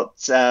 We've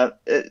got a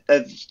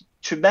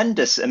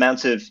tremendous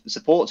amount of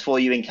support for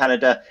you in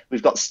Canada.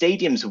 We've got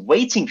stadiums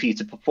waiting for you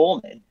to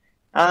perform in.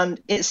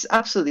 And it's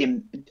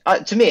absolutely,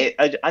 to me,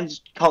 I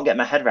just can't get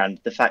my head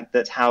around the fact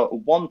that how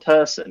one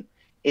person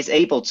is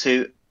able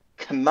to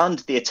command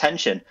the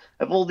attention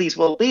of all these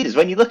world leaders.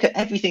 When you look at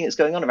everything that's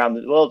going on around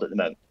the world at the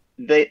moment,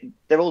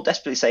 they're all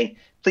desperately saying,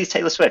 please,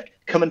 Taylor Swift,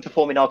 come and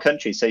perform in our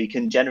country so you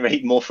can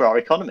generate more for our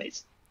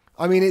economies.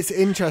 I mean, it's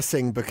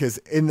interesting because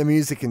in the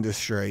music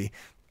industry,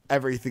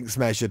 everything's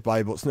measured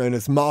by what's known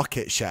as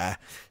market share.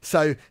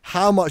 So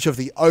how much of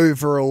the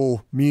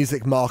overall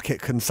music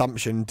market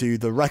consumption do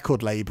the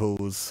record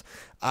labels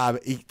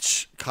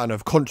each kind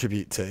of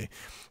contribute to?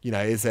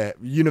 Is it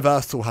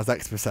Universal has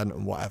X%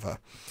 and whatever?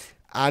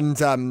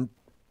 And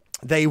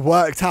they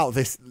worked out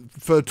this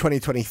for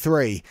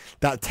 2023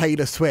 that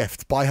Taylor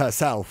Swift by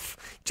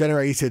herself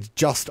generated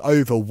just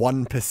over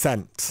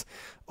 1%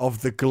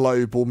 of the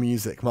global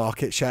music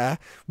market share,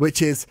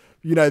 which is,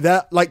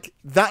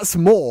 that's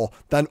more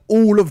than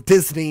all of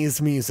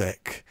Disney's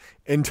music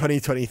in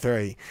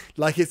 2023.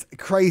 It's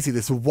crazy.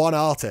 This one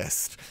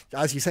artist,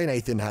 as you say,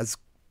 Nathan, has,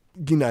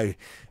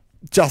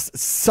 just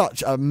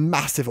such a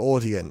massive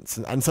audience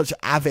and such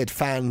avid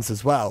fans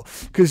as well,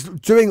 because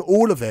doing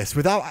all of this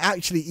without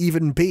actually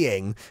even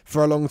being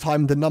for a long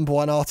time the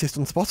 #1 artist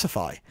on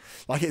Spotify,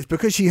 like, it's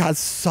because she has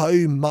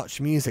so much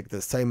music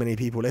that so many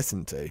people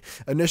listen to.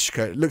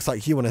 Anoushka, it looks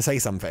like you want to say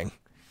something.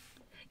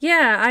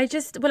 Yeah,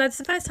 well, it's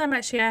the first time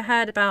actually I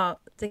heard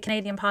about the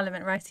Canadian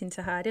Parliament writing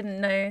to her. I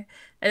didn't know.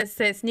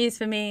 It's news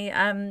for me.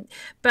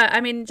 But I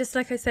mean, just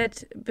like I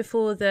said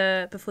before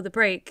the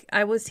break,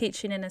 I was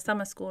teaching in a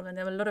summer school, and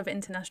there were a lot of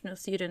international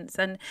students.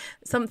 And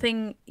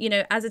something,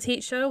 as a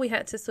teacher, we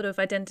had to sort of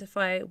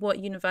identify what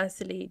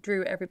universally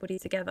drew everybody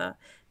together.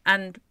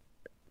 And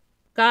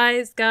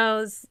guys,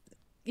 girls,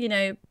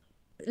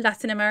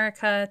 Latin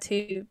America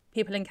to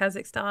people in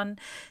Kazakhstan,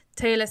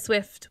 Taylor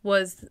Swift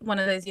was one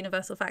of those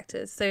universal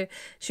factors. So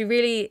she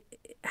really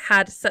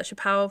had such a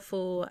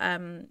powerful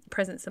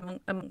presence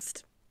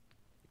amongst,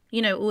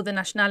 all the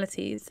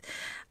nationalities.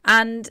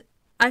 And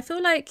I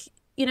feel like,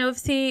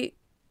 obviously,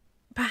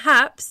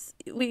 perhaps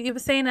you were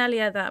saying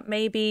earlier that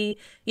maybe,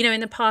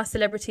 in the past,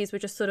 celebrities were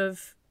just sort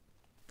of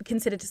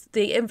considered,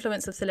 the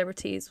influence of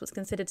celebrities was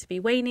considered to be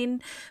waning.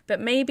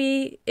 But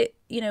maybe it,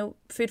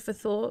 food for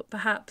thought,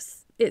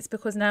 perhaps it's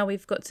because now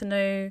we've got to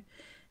know,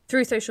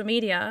 through social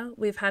media,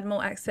 we've had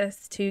more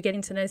access to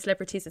getting to know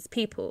celebrities as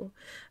people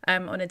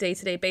on a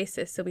day-to-day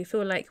basis. So we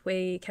feel like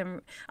we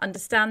can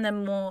understand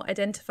them more,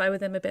 identify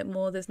with them a bit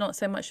more. There's not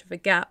so much of a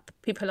gap.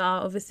 People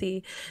are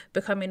obviously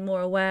becoming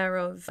more aware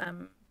of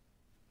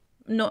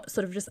not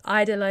sort of just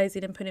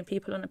idolizing and putting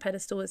people on a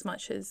pedestal as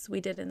much as we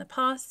did in the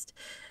past,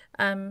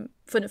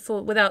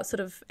 for without sort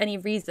of any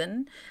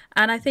reason.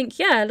 And I think,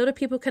 a lot of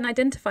people can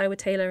identify with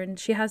Taylor, and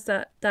she has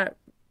that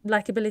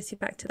likability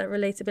factor, that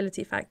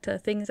relatability factor,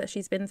 things that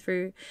she's been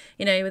through,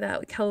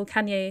 without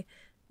Kanye,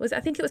 I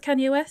think it was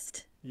Kanye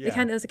West.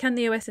 Yeah. There was a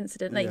Kanye West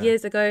incident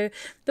years ago.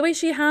 The way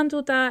she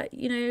handled that,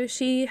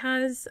 she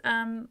has,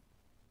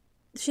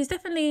 she's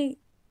definitely,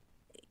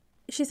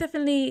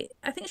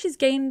 I think she's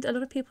gained a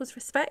lot of people's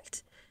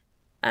respect,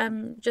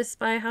 just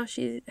by how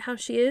she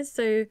is.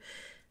 So,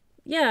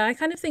 I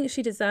kind of think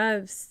she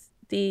deserves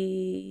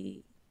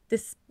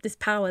this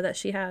power that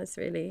she has,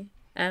 really.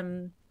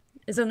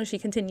 As long as she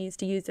continues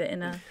to use it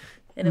in a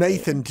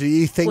Nathan, do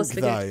you think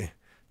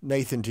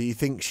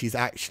she's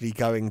actually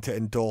going to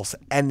endorse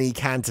any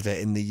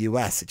candidate in the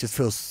US? It just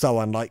feels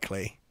so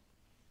unlikely.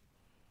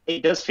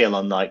 It does feel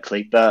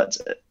unlikely, but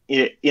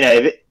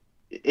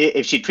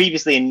if she'd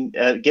previously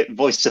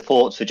voiced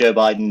support for Joe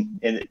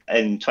Biden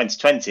in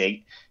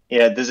 2020,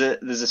 there's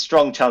a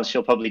strong chance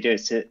she'll probably do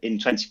it in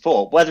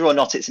 2024. Whether or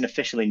not it's an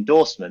official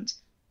endorsement,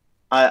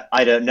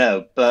 I don't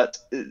know, but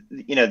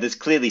there's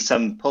clearly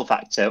some pull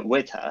factor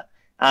with her.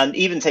 And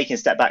even taking a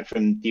step back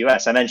from the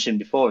US, I mentioned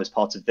before, as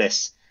part of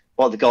this,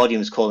 what the Guardian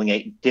was calling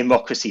a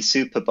democracy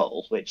Super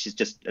Bowl, which is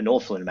just an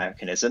awful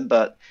Americanism.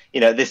 But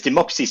this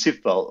democracy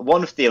Super Bowl,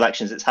 one of the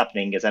elections that's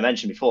happening, as I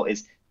mentioned before,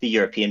 is the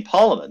European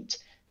Parliament.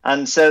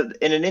 And so,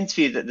 in an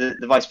interview that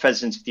the Vice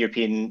President of the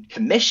European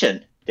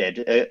Commission did,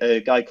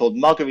 a guy called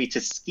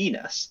Margaritis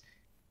Skinas,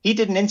 he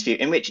did an interview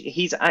in which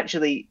he's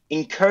actually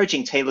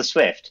encouraging Taylor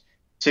Swift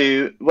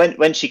to,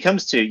 when she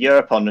comes to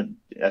Europe on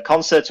a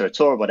concert or a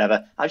tour or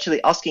whatever,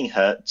 actually asking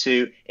her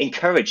to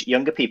encourage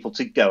younger people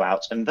to go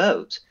out and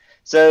vote.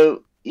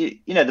 So, the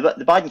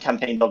Biden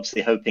campaign is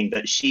obviously hoping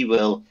that she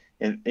will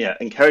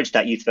encourage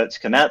that youth vote to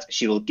come out.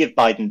 She will give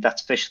Biden that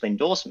official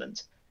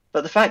endorsement.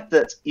 But the fact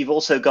that you've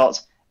also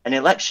got an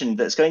election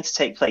that's going to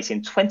take place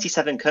in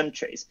 27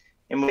 countries,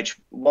 in which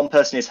one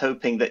person is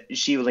hoping that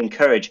she will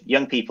encourage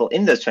young people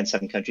in those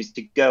 27 countries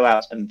to go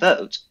out and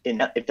vote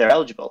if they're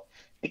eligible.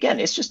 Again,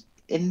 it's just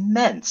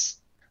immense.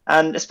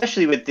 And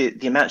especially with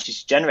the amount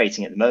she's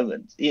generating at the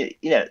moment, it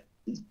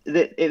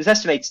was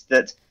estimated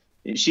that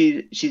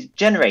she's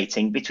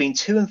generating between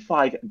 $2 and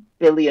 $5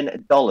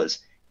 billion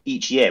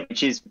each year,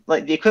 which is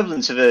like the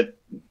equivalent of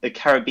a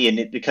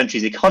Caribbean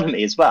country's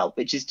economy as well,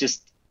 which is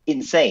just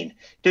insane.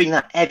 Doing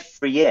that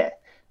every year.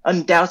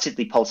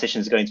 Undoubtedly,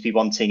 politicians are going to be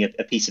wanting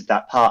a piece of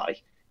that pie.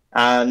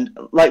 And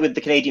like with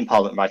the Canadian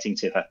Parliament writing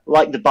to her,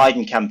 like the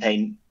Biden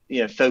campaign,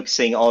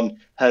 focusing on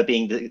her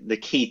being the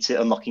key to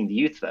unlocking the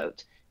youth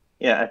vote.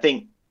 I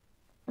think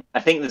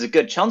there's a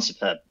good chance of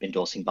her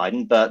endorsing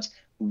Biden, but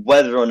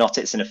whether or not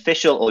it's an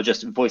official or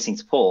just voicing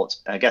support,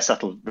 I guess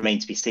that'll remain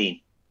to be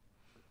seen.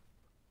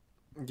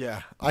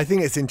 Yeah, I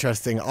think it's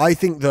interesting. I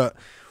think that,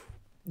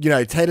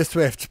 Taylor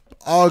Swift,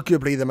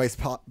 arguably the most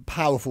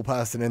powerful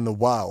person in the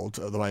world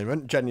at the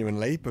moment,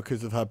 genuinely,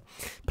 because of her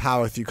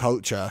power through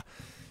culture,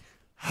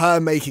 her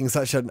making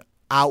such an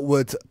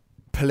outward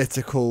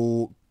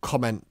political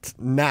comment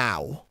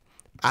now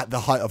at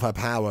the height of her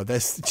power,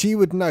 she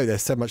would know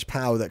there's so much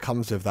power that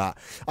comes with that.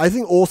 I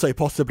think also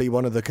possibly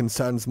one of the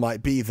concerns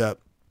might be that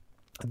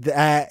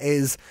there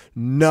is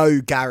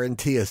no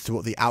guarantee as to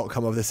what the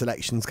outcome of this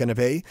election is going to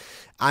be.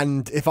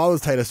 And if I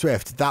was Taylor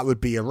Swift, that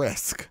would be a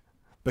risk,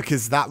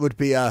 because that would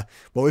be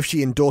if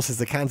she endorses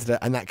the candidate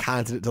and that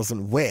candidate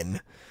doesn't win,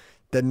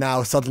 then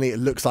now suddenly it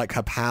looks like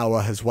her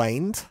power has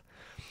waned.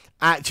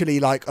 actually,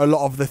 like, a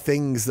lot of the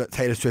things that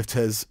Taylor Swift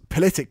has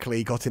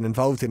politically gotten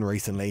involved in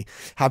recently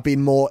have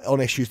been more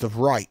on issues of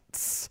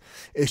rights,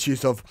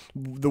 issues of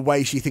the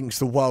way she thinks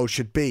the world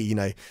should be, you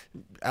know,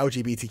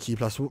 LGBTQ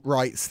plus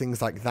rights,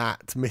 things like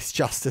that,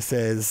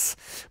 misjustices,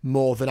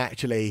 more than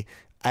actually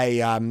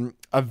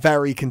a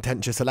very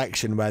contentious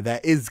election where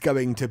there is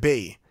going to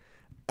be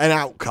an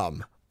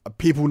outcome.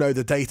 People know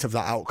the date of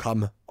that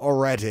outcome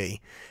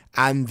already,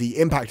 and the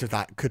impact of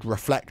that could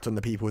reflect on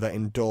the people that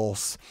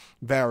endorse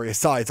various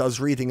sides. I was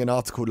reading an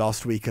article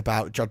last week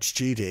about Judge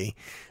Judy,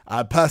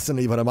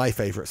 personally one of my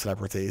favourite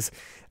celebrities,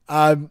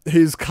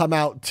 who's come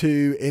out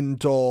to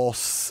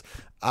endorse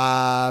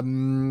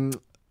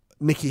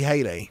Nikki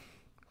Haley.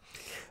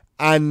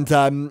 And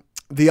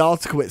the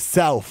article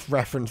itself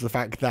referenced the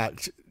fact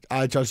that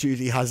Judge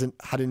Judy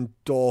had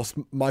endorsed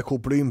Michael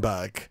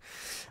Bloomberg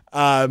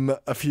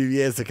a few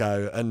years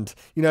ago. And,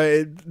 you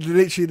know,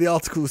 literally the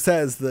article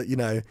says that, you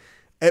know,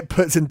 it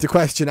puts into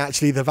question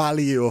actually the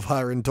value of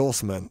her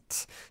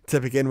endorsement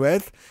to begin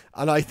with.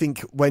 And I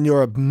think when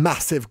you're a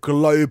massive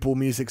global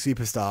music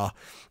superstar,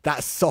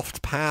 that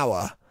soft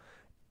power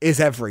is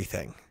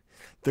everything.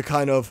 The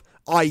kind of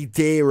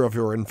idea of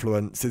your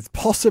influence is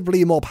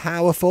possibly more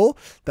powerful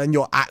than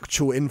your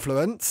actual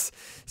influence.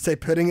 So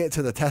putting it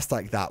to the test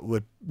like that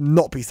would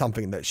not be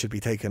something that should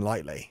be taken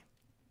lightly.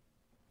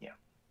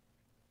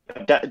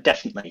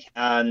 Definitely.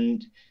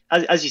 And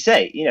as you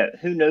say, you know,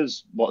 who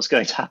knows what's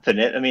going to happen?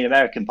 I mean,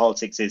 American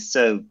politics is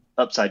so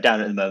upside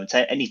down at the moment.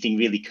 Anything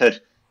really could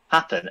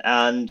happen.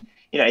 And,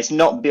 you know, it's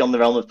not beyond the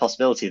realm of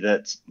possibility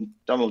that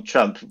Donald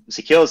Trump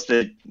secures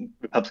the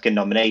Republican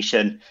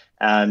nomination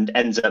and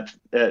ends up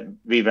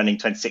rerunning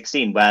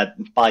 2016, where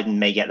Biden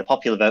may get the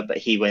popular vote, but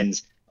he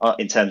wins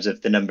in terms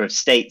of the number of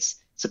states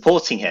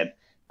supporting him.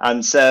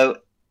 And so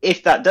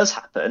if that does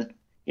happen,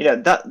 you know,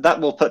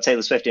 that will put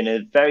Taylor Swift in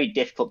a very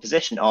difficult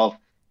position of,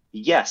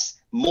 yes,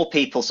 more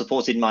people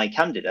supported my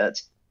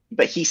candidate,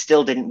 but he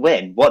still didn't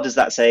win. What does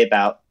that say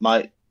about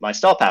my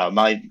star power,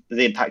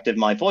 the impact of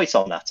my voice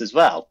on that as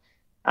well?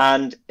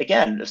 And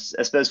again,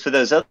 I suppose for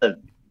those other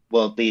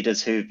world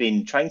leaders who've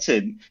been trying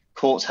to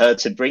court her,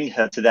 to bring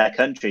her to their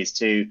countries,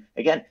 to,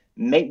 again,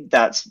 make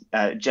that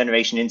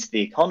generation into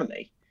the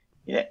economy,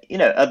 you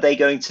know, are they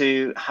going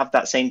to have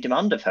that same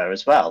demand of her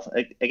as well?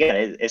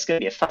 Again, it's going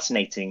to be a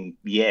fascinating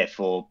year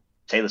for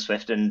Taylor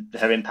Swift and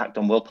her impact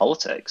on world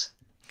politics.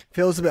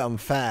 Feels a bit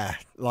unfair.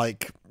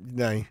 Like, you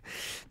know,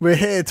 we're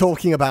here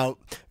talking about,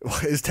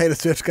 is Taylor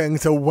Swift going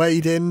to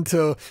wade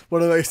into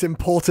one of the most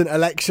important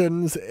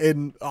elections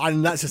and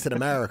that's just in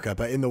America,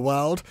 but in the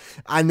world,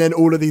 and then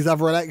all of these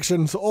other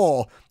elections,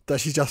 or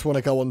does she just want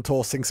to go on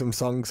tour, sing some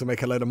songs and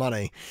make a load of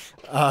money?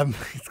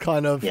 It's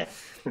kind of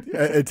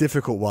a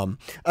difficult one.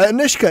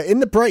 Anoushka,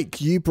 in the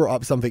break, you brought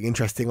up something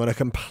interesting on a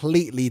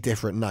completely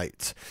different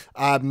note,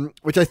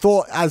 which I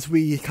thought, as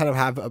we kind of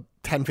have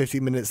 10-15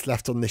 minutes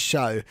left on this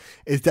show,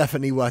 is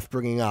definitely worth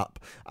bringing up,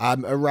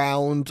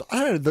 around, I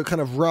don't know, the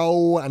kind of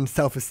role and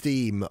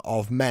self-esteem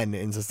of men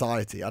in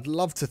society. I'd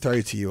love to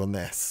throw to you on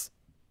this.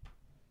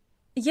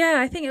 Yeah,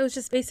 I think it was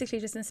just basically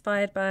just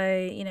inspired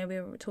by, you know, we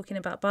were talking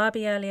about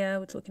Barbie earlier,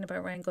 we're talking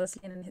about Ryan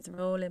Gosling and his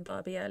role in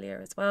Barbie earlier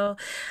as well.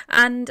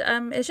 And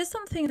it's just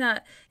something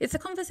that, it's a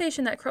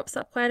conversation that crops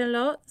up quite a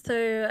lot.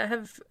 So I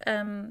have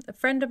a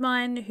friend of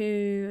mine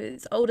who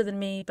is older than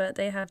me, but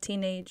they have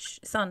teenage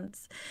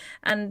sons.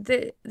 And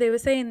they were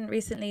saying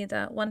recently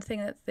that one thing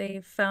that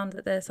they've found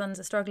that their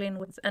sons are struggling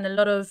with, and a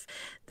lot of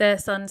their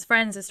sons'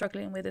 friends are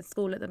struggling with at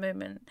school at the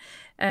moment,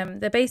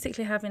 they're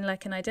basically having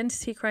like an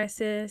identity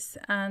crisis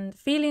and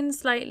feeling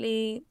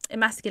slightly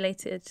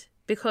emasculated,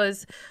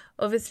 because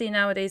obviously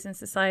nowadays in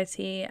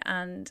society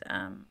and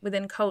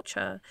within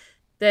culture,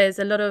 there's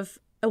a lot of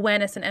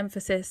awareness and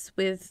emphasis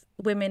with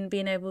women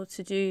being able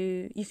to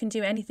do, you can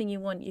do anything you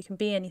want, you can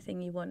be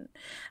anything you want.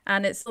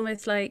 And it's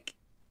almost like,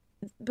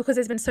 because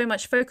there's been so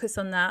much focus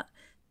on that,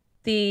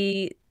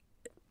 the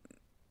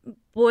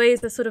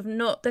boys are sort of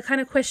not, they're kind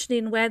of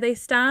questioning where they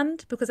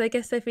stand, because I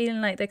guess they're feeling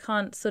like they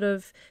can't sort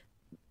of,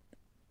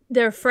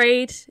 they're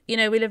afraid. You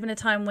know, we live in a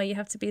time where you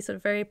have to be sort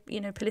of very,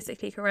 you know,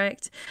 politically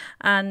correct,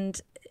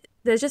 and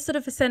there's just sort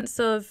of a sense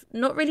of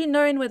not really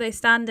knowing where they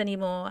stand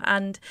anymore,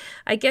 and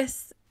I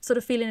guess sort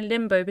of feeling in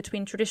limbo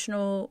between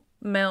traditional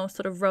male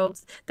sort of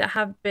roles that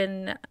have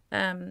been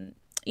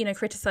you know,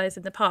 criticized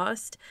in the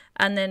past,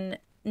 and then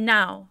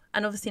now,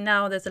 and obviously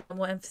now there's a lot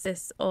more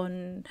emphasis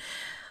on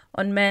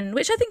men,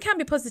 which I think can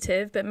be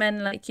positive, but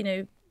men, like, you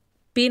know,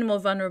 being more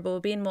vulnerable,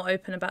 being more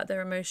open about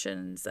their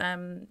emotions,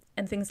 and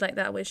things like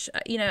that, which,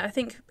 you know, I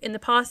think in the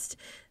past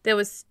there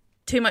was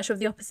too much of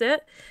the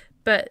opposite,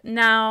 but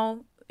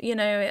now, you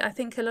know, I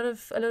think a lot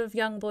of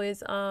young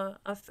boys are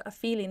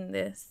feeling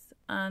this,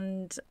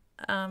 and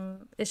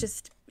it's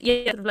just,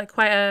 yeah, sort of like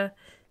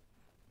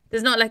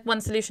there's not like one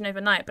solution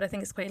overnight, but I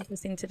think it's quite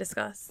interesting to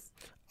discuss.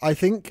 I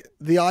think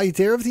the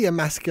idea of the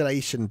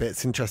emasculation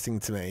bit's interesting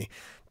to me,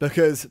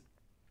 because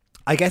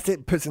I guess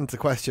it puts into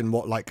question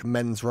what like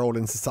men's role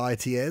in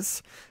society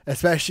is,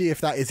 especially if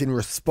that is in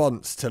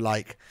response to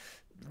like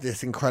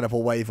this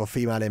incredible wave of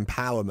female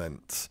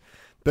empowerment.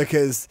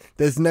 because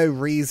there's no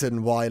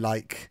reason why,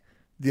 like,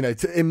 you know,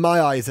 in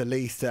my eyes at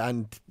least,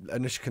 and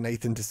Anoushka,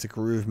 Nathan,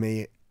 disagree with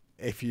me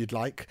if you'd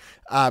like,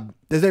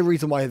 there's no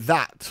reason why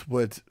that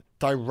would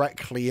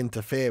directly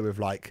interfere with,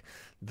 like,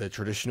 the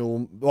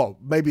traditional, well,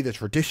 maybe the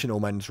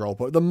traditional men's role,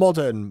 but the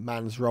modern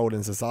man's role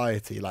in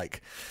society.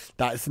 Like,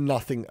 that's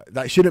nothing,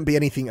 that shouldn't be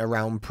anything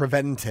around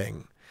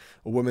preventing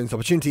a woman's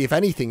opportunity. If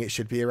anything, it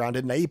should be around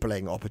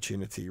enabling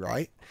opportunity,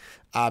 right?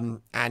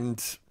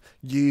 And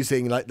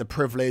using, like, the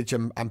privilege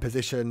and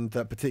position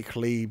that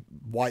particularly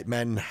white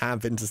men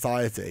have in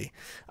society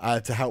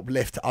to help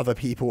lift other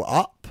people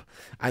up.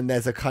 And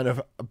there's a kind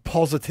of a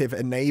positive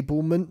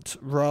enablement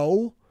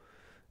role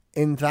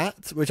in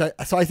that, which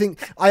I think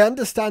I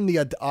understand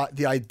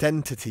the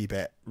identity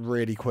bit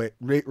really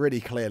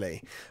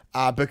clearly,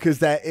 because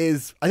there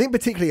is, I think,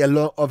 particularly a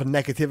lot of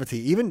negativity,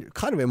 even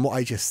kind of in what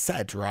I just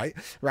said, right,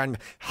 around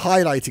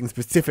highlighting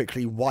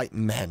specifically white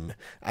men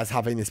as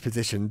having this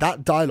position.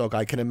 That dialogue,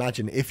 I can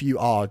imagine, if you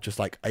are just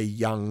like a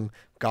young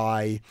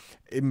guy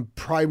in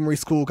primary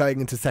school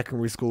going into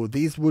secondary school,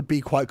 these would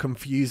be quite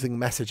confusing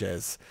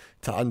messages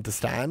to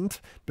understand,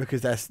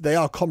 because they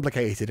are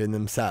complicated in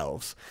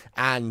themselves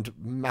and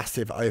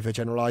massive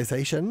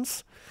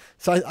overgeneralizations.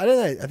 So I don't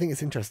know, I think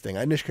it's interesting.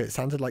 Anoushka, it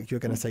sounded like you were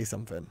going to say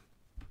something.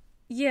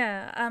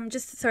 Yeah,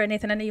 just sorry,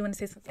 Nathan, I know you want to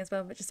say something as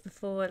well, but just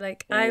before,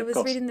 like, I was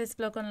reading this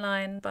blog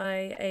online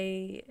by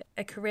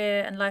a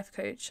career and life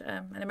coach,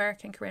 an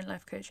American career and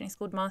life coach, and he's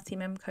called Marty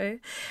Memko,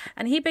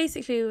 and he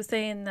basically was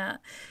saying that,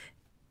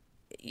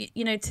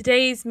 you know,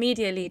 today's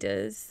media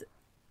leaders,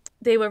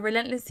 they were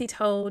relentlessly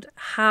told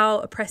how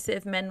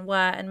oppressive men were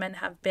and men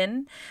have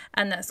been,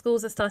 and that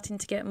schools are starting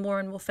to get more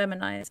and more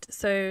feminized.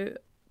 So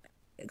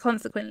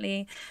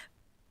consequently,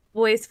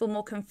 boys feel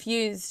more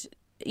confused,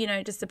 you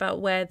know, just about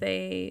where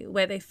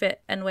they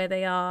fit and where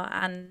they are,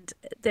 and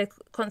they're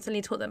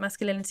constantly taught that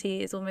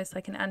masculinity is almost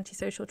like an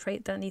antisocial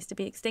trait that needs to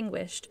be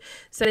extinguished.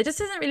 So there just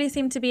doesn't really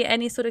seem to be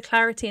any sort of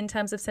clarity in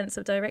terms of sense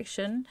of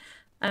direction.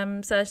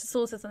 So that's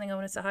also something I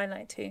wanted to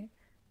highlight too.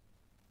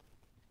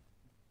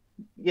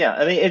 Yeah,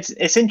 I mean,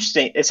 it's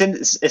interesting.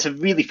 It's a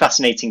really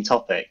fascinating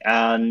topic,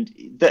 and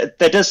there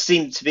does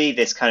seem to be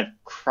this kind of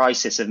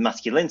crisis of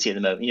masculinity at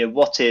the moment. You know,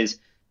 what is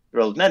the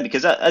role of men?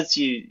 Because as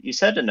you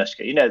said,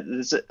 Anoushka, you know,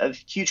 there's a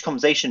huge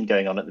conversation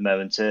going on at the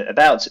moment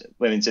about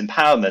women's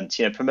empowerment.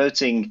 You know,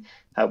 promoting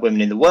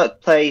women in the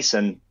workplace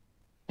and,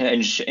 you know,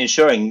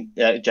 ensuring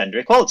gender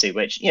equality,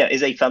 which, you know,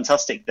 is a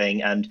fantastic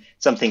thing and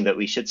something that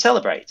we should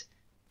celebrate.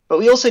 But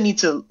we also need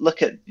to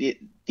look at the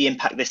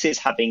impact this is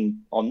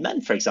having on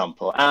men, for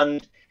example.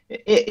 And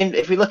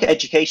if we look at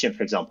education,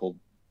 for example,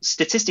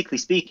 statistically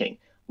speaking,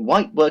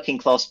 white working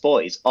class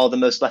boys are the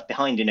most left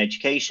behind in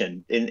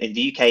education in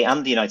the UK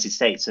and the United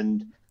States,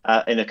 and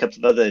in a couple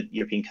of other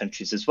European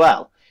countries as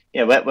well.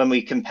 You know, when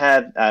we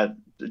compare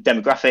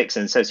demographics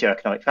and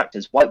socioeconomic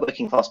factors, white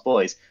working class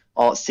boys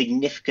are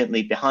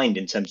significantly behind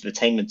in terms of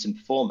attainment and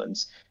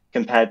performance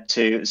compared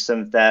to some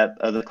of their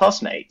other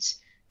classmates.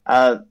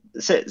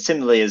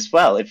 Similarly as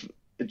well, if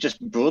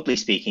just broadly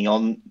speaking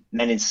on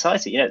men in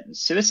society, you know,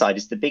 suicide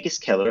is the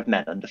biggest killer of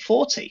men under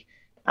 40.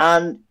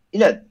 And, you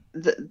know,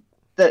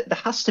 there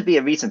has to be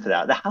a reason for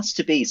that. There has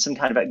to be some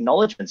kind of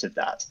acknowledgement of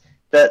that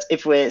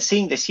if we're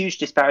seeing this huge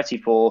disparity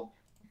for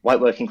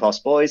white working class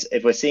boys,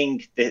 if we're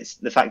seeing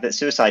the fact that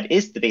suicide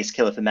is the biggest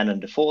killer for men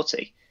under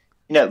 40,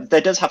 you know,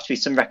 there does have to be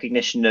some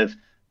recognition of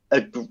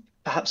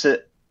perhaps a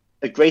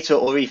greater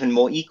or even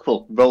more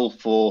equal role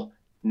for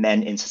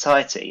men in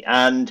society.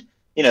 And,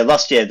 you know,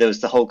 last year there was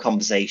the whole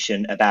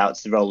conversation about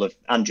the role of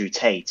Andrew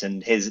Tate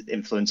and his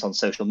influence on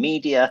social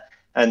media,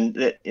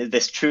 and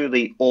this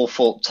truly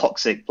awful,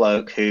 toxic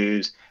bloke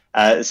who's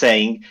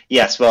saying,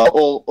 yes, well,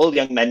 all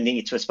young men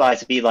need to aspire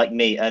to be like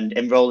me and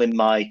enroll in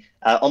my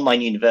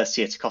online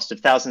university at a cost of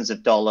thousands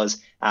of dollars,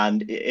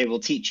 and it will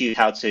teach you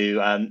how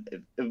to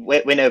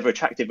win over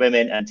attractive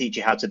women and teach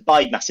you how to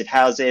buy massive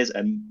houses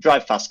and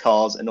drive fast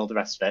cars and all the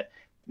rest of it.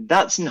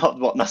 That's not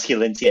what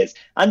masculinity is.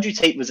 Andrew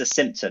Tate was a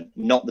symptom,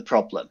 not the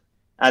problem.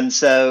 And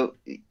so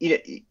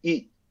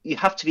you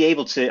have to be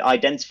able to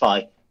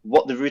identify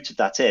what the root of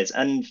that is.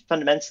 And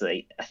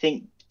fundamentally, I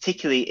think,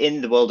 particularly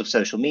in the world of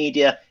social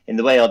media, in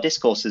the way our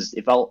discourse has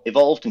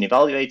evolved and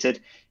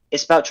evaluated,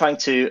 it's about trying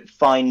to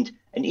find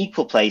an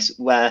equal place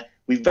where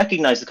we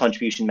recognize the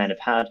contribution men have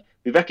had,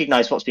 we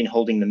recognize what's been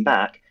holding them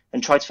back,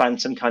 and try to find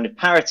some kind of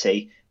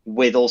parity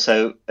with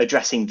also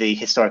addressing the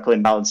historical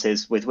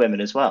imbalances with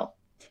women as well.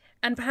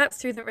 And perhaps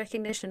through the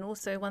recognition,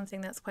 also one thing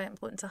that's quite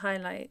important to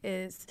highlight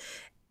is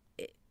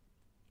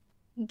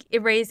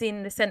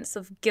erasing the sense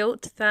of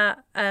guilt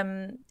that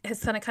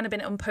has kind of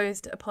been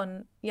imposed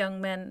upon young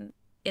men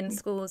in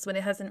schools when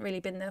it hasn't really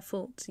been their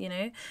fault, you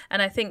know.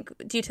 And I think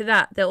due to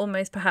that, they're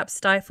almost perhaps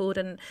stifled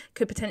and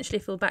could potentially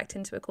feel backed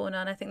into a corner.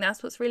 And I think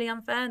that's what's really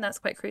unfair, and that's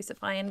quite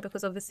crucifying,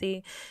 because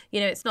obviously, you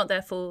know, it's not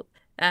their fault.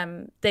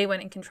 They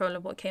weren't in control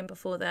of what came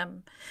before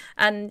them.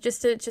 And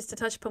just to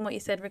touch upon what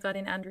you said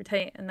regarding Andrew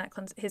Tate and that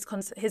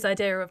his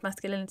idea of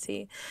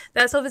masculinity,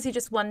 that's obviously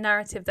just one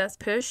narrative that's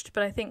pushed.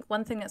 But I think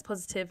one thing that's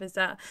positive is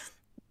that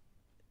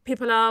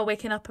people are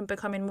waking up and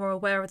becoming more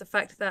aware of the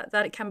fact that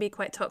it can be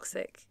quite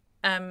toxic.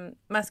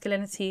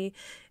 Masculinity,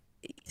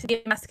 to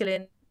be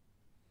masculine,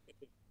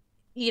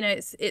 you know,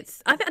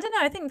 it's I don't know,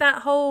 I think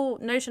that whole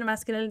notion of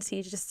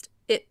masculinity just,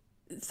 it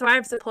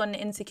thrives upon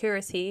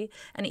insecurity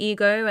and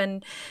ego,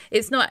 and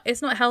it's not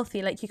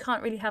healthy. Like, you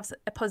can't really have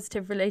a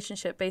positive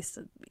relationship based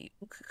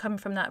coming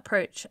from that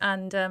approach.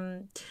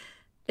 And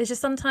it's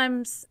just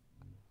sometimes,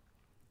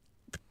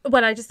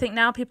 well, I just think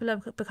now people are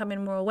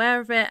becoming more aware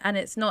of it, and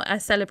it's not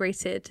as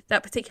celebrated.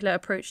 That particular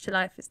approach to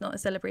life is not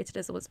as celebrated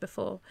as it was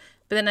before.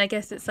 But then I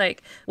guess it's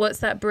like, what's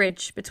that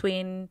bridge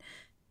between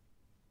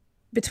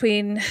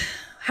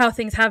how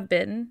things have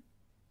been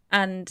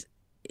and,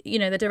 you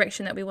know, the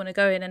direction that we want to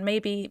go in? And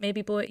maybe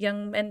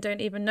young men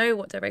don't even know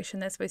what direction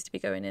they're supposed to be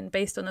going in,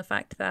 based on the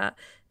fact that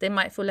they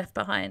might feel left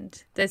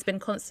behind. There's been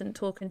constant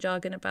talk and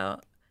jargon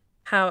about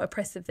how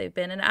oppressive they've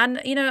been,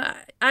 and you know,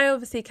 I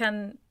obviously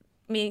can,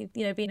 me,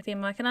 you know, being a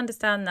female, I can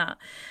understand that,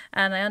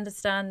 and I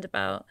understand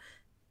about,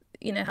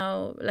 you know,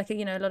 how, like,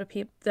 you know, a lot of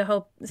people, the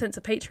whole sense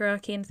of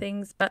patriarchy and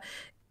things, but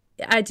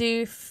I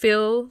do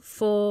feel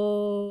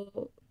for,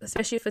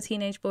 especially for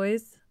teenage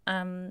boys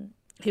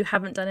who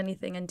haven't done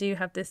anything and do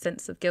have this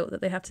sense of guilt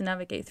that they have to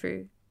navigate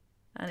through,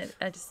 and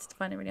I just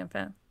find it really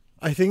unfair.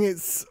 I think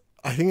it's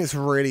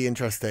really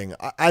interesting.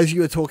 As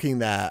you were talking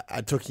there,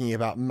 talking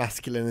about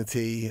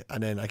masculinity,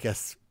 and then I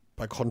guess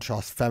by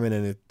contrast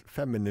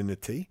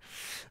femininity,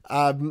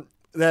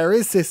 there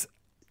is this,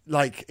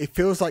 like, it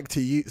feels like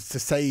to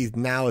say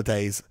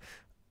nowadays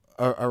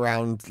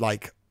around,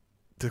 like,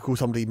 to call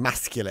somebody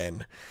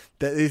masculine,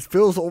 that it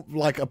feels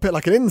like a bit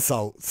like an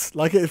insult.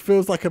 Like, it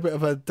feels like a bit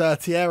of a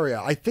dirty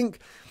area. I think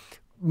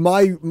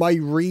my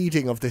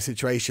reading of this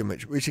situation,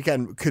 which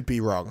again could be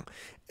wrong,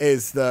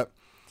 is that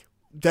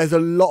there's a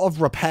lot of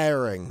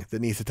repairing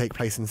that needs to take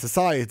place in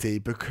society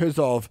because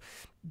of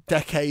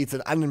decades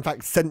and in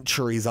fact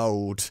centuries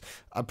old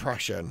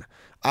oppression,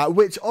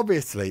 which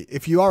obviously,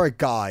 if you are a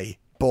guy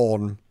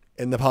born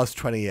in the past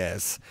 20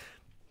 years,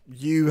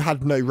 you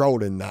had no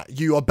role in that.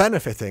 You are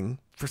benefiting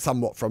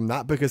somewhat from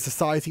that, because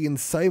society in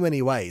so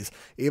many ways,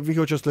 even if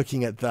you're just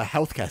looking at the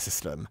healthcare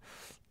system,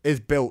 is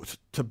built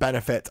to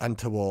benefit and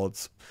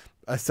towards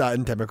a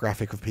certain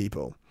demographic of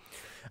people.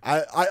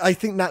 I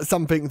think that's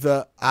something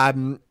that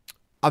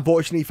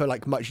unfortunately for,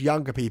 like, much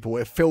younger people,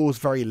 it feels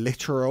very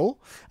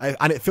literal,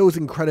 and it feels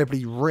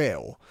incredibly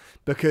real,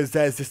 because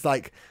there's this,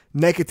 like,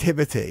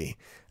 negativity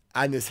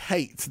and this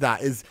hate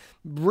that is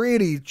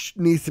really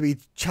needs to be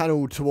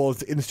channeled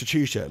towards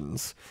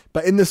institutions,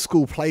 but in the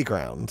school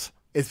playground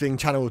it's being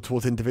channeled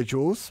towards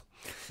individuals.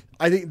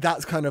 I think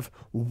that's kind of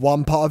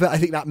one part of it. I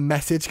think that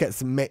message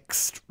gets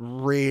mixed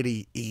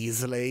really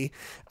easily,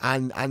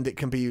 and it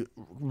can be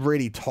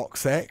really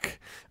toxic.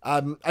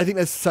 I think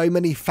there's so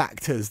many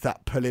factors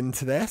that pull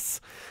into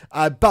this,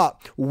 but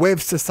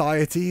with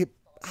society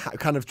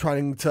kind of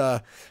trying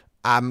to,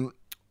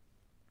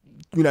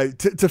 you know,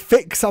 to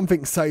fix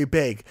something so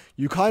big,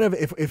 you kind of,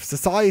 if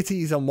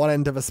society's on one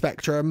end of a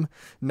spectrum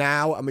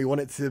now, and we want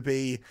it to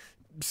be,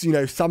 you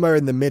know, somewhere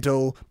in the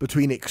middle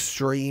between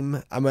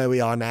extreme and where we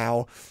are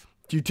now,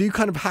 you do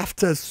kind of have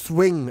to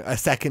swing a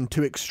second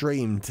to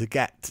extreme to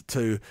get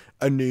to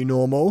a new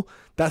normal.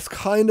 That's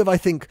kind of, I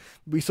think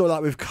we saw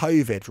that with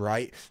COVID,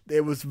 right?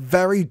 There was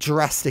very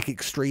drastic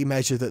extreme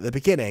measures at the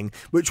beginning,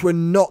 which were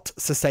not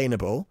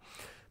sustainable.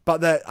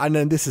 But and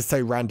then this is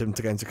so random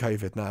to go into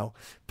COVID now,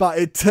 but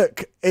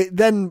it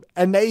then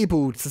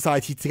enabled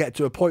society to get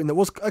to a point that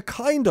was a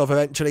kind of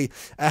eventually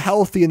a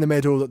healthy in the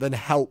middle that then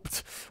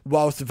helped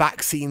whilst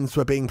vaccines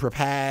were being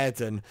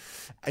prepared, and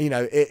you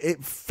know,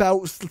 it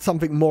felt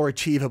something more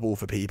achievable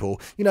for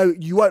people. You know,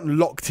 you weren't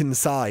locked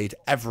inside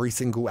every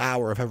single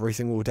hour of every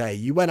single day.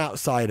 You went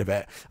outside of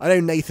it. I know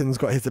Nathan's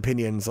got his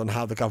opinions on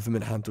how the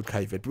government handled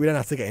COVID, but we don't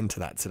have to get into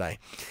that today.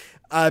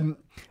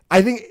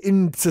 I think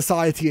in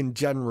society in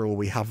general,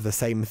 we have the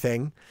same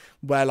thing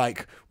where,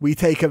 like, we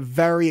take a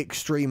very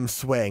extreme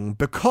swing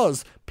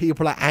because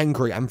people are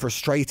angry and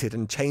frustrated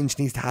and change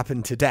needs to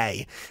happen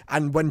today.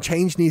 And when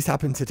change needs to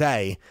happen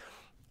today,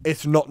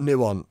 it's not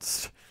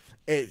nuanced.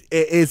 It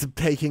is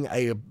taking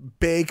a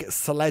big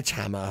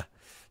sledgehammer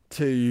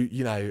to,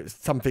 you know,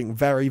 something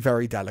very,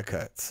 very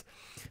delicate.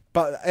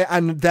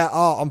 And there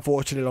are,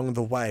 unfortunately, along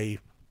the way,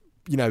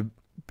 you know,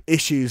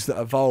 issues that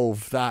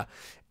evolve that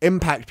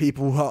impact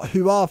people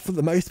who are for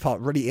the most part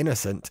really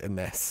innocent in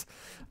this,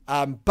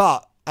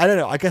 but I don't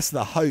know, I guess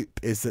the hope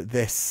is that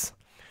this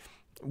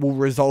will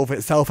resolve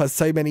itself, as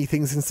so many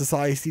things in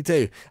society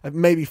do.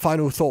 Maybe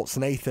final thoughts,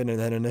 Nathan, and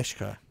then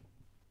Anoushka.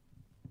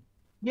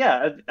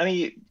 Yeah, I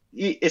mean,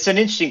 it's an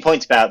interesting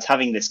point about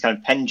having this kind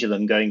of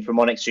pendulum going from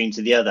one extreme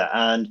to the other,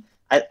 and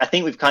I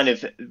think we've kind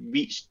of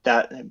reached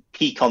that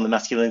peak on the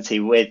masculinity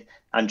with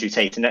Andrew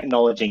Tate, and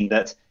acknowledging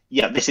that,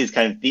 yeah, this is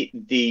kind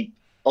of the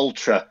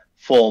ultra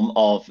form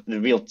of the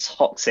real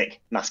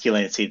toxic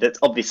masculinity that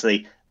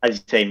obviously, as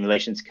you say, in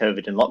relation to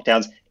COVID and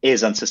lockdowns,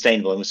 is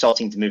unsustainable, and we're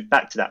starting to move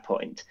back to that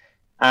point.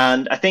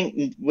 And I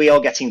think we are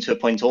getting to a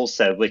point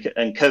also,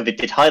 and COVID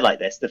did highlight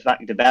this, the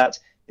fact about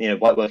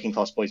white working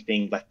class boys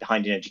being left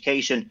behind in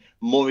education.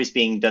 More is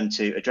being done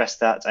to address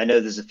that. I know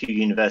there's a few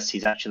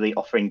universities actually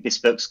offering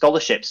bespoke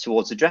scholarships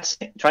towards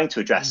trying to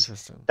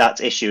address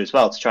that issue as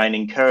well, to try and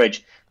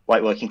encourage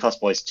white working class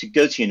boys to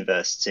go to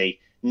university,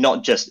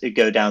 not just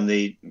go down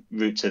the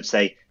route of,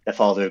 say, their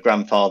father or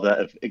grandfather,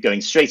 of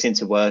going straight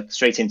into work,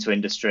 straight into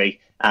industry,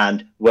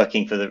 and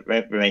working for the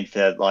remainder of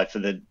their life for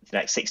the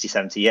next 60,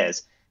 70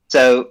 years.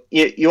 So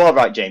you are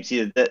right, James.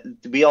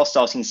 We are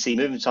starting to see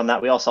movements on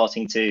that. We are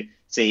starting to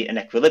see an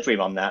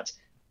equilibrium on that.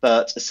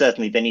 But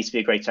certainly there needs to be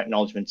a greater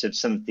acknowledgement of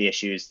some of the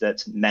issues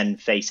that men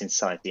face in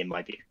society, in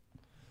my view.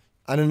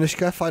 And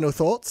Anoushka, final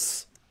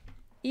thoughts?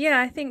 Yeah,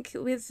 I think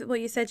with what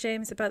you said,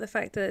 James, about the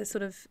fact that it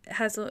sort of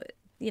has,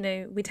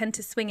 we tend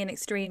to swing in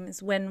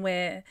extremes when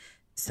we're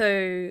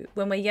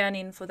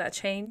yearning for that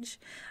change.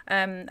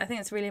 I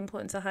think it's really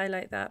important to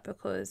highlight that,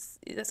 because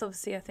that's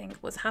obviously, I think,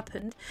 what's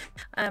happened.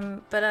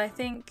 But I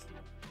think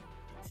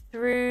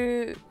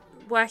through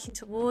working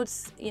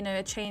towards,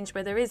 a change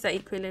where there is that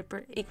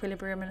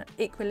equilibrium,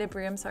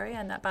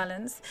 and that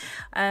balance,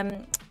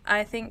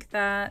 I think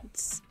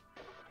that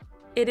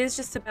it is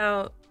just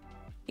about,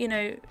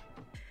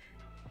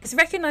 it's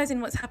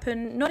recognizing what's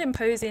happened, not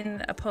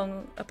imposing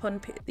upon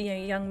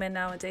young men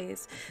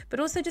nowadays, but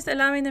also just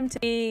allowing them to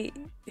be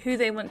who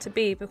they want to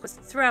be. Because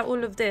throughout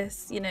all of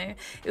this,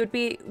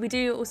 we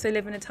do also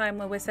live in a time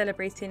where we're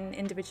celebrating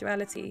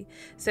individuality.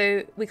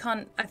 So we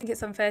can't. I think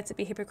it's unfair to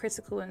be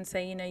hypocritical and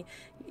say,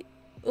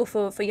 or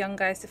for young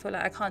guys to feel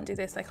like, I can't do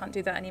this, I can't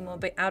do that anymore,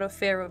 but out of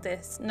fear of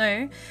this.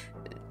 No.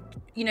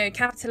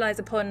 Capitalize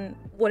upon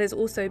what is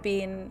also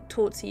being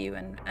taught to you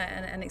and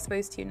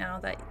exposed to you now,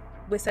 that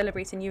we're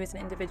celebrating you as an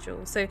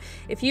individual. So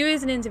if you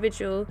as an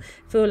individual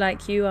feel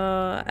like you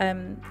are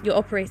you're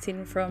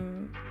operating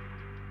from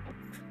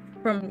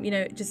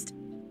just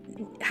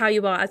how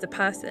you are as a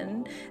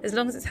person, as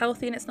long as it's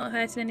healthy and it's not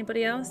hurting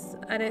anybody else,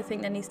 I don't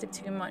think there needs to be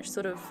too much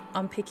sort of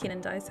unpicking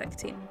and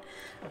dissecting.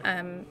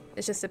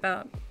 It's just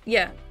about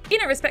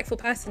being a respectful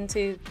person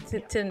to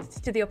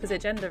the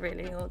opposite gender,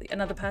 really, or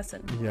another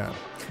person. Yeah.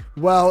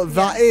 Well,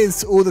 that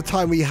is all the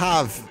time we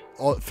have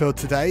for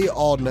today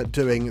on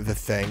Doing the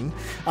Thing.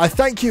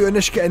 Thank you,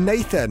 Anoushka and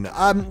Nathan.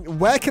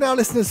 Where can our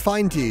listeners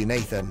find you,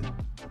 Nathan?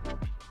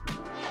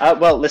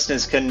 Well,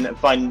 listeners can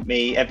find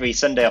me every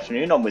Sunday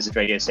afternoon on Wizard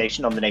Radio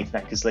Station on the Nathan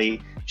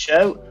Eckersley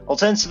Show.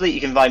 Alternatively, you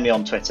can find me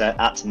on Twitter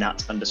at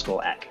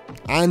 @nat_eck.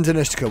 And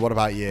Anoushka, what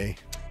about you?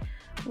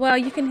 Well,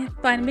 you can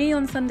find me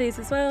on Sundays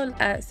as well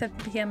at 7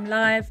 p.m.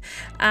 live.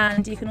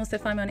 And you can also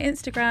find me on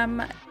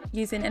Instagram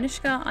using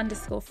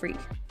Anoushka_free.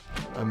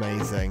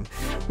 Amazing.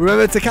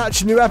 Remember to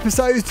catch new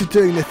episodes to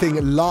Doing the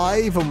Thing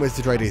live on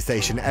Wizard Radio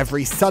Station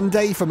every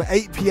Sunday from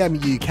 8 p.m.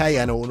 UK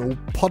and on all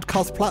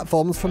podcast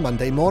platforms for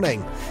Monday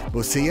morning.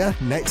 We'll see you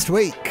next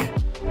week.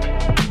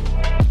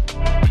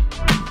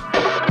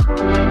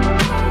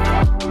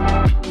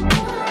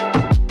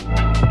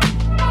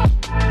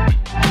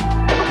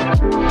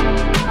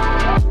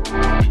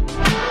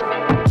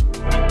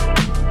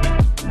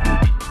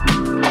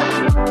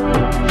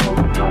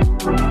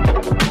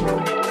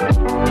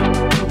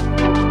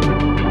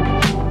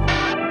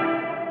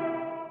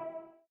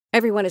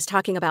 Everyone is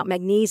talking about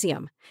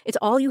magnesium. It's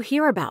all you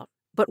hear about.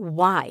 But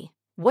why?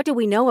 What do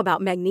we know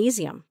about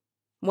magnesium?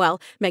 Well,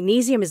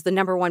 magnesium is the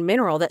 #1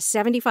 mineral that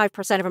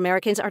 75% of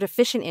Americans are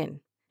deficient in.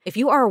 If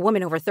you are a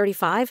woman over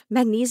 35,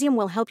 magnesium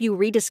will help you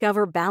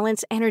rediscover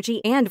balance,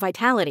 energy, and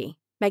vitality.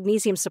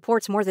 Magnesium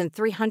supports more than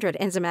 300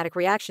 enzymatic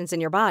reactions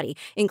in your body,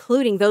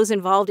 including those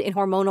involved in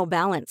hormonal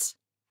balance.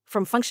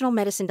 From functional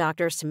medicine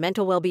doctors to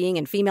mental well-being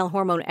and female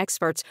hormone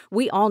experts,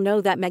 we all know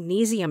that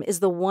magnesium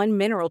is the one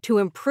mineral to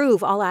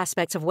improve all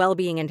aspects of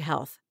well-being and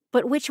health.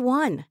 But which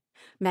one?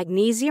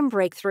 Magnesium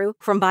Breakthrough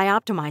from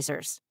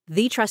Bioptimizers,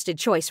 the trusted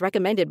choice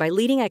recommended by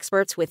leading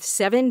experts with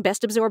 7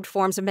 best-absorbed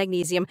forms of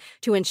magnesium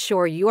to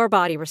ensure your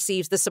body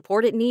receives the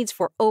support it needs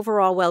for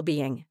overall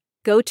well-being.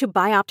 Go to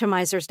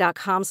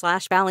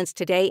bioptimizers.com/balance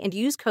today and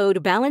use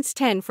code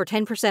BALANCE10 for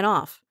 10%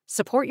 off.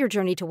 Support your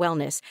journey to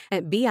wellness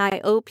at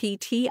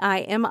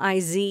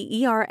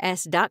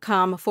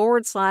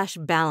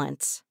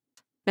bioptimizers.com/balance.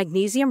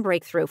 Magnesium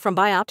Breakthrough from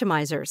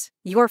Bioptimizers,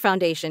 your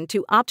foundation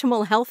to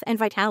optimal health and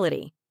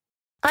vitality.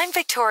 I'm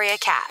Victoria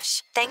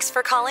Cash. Thanks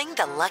for calling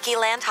the Lucky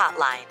Land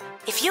Hotline.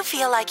 If you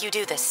feel like you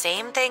do the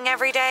same thing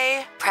every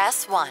day,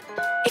 press 1.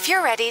 If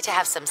you're ready to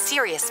have some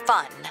serious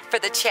fun for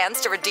the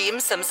chance to redeem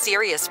some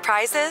serious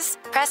prizes,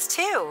 press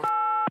 2.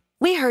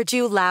 We heard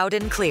you loud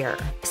and clear.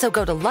 So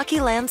go to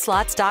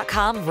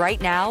LuckyLandSlots.com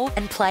right now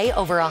and play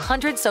over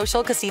 100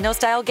 social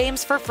casino-style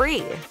games for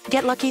free.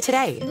 Get lucky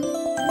today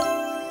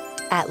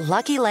at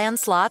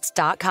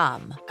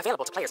LuckyLandSlots.com.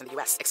 Available to players in the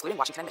U.S., excluding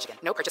Washington and Michigan.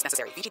 No purchase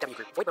necessary. VGW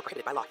Group. Void where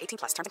prohibited by law.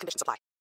 18+. Terms and conditions apply.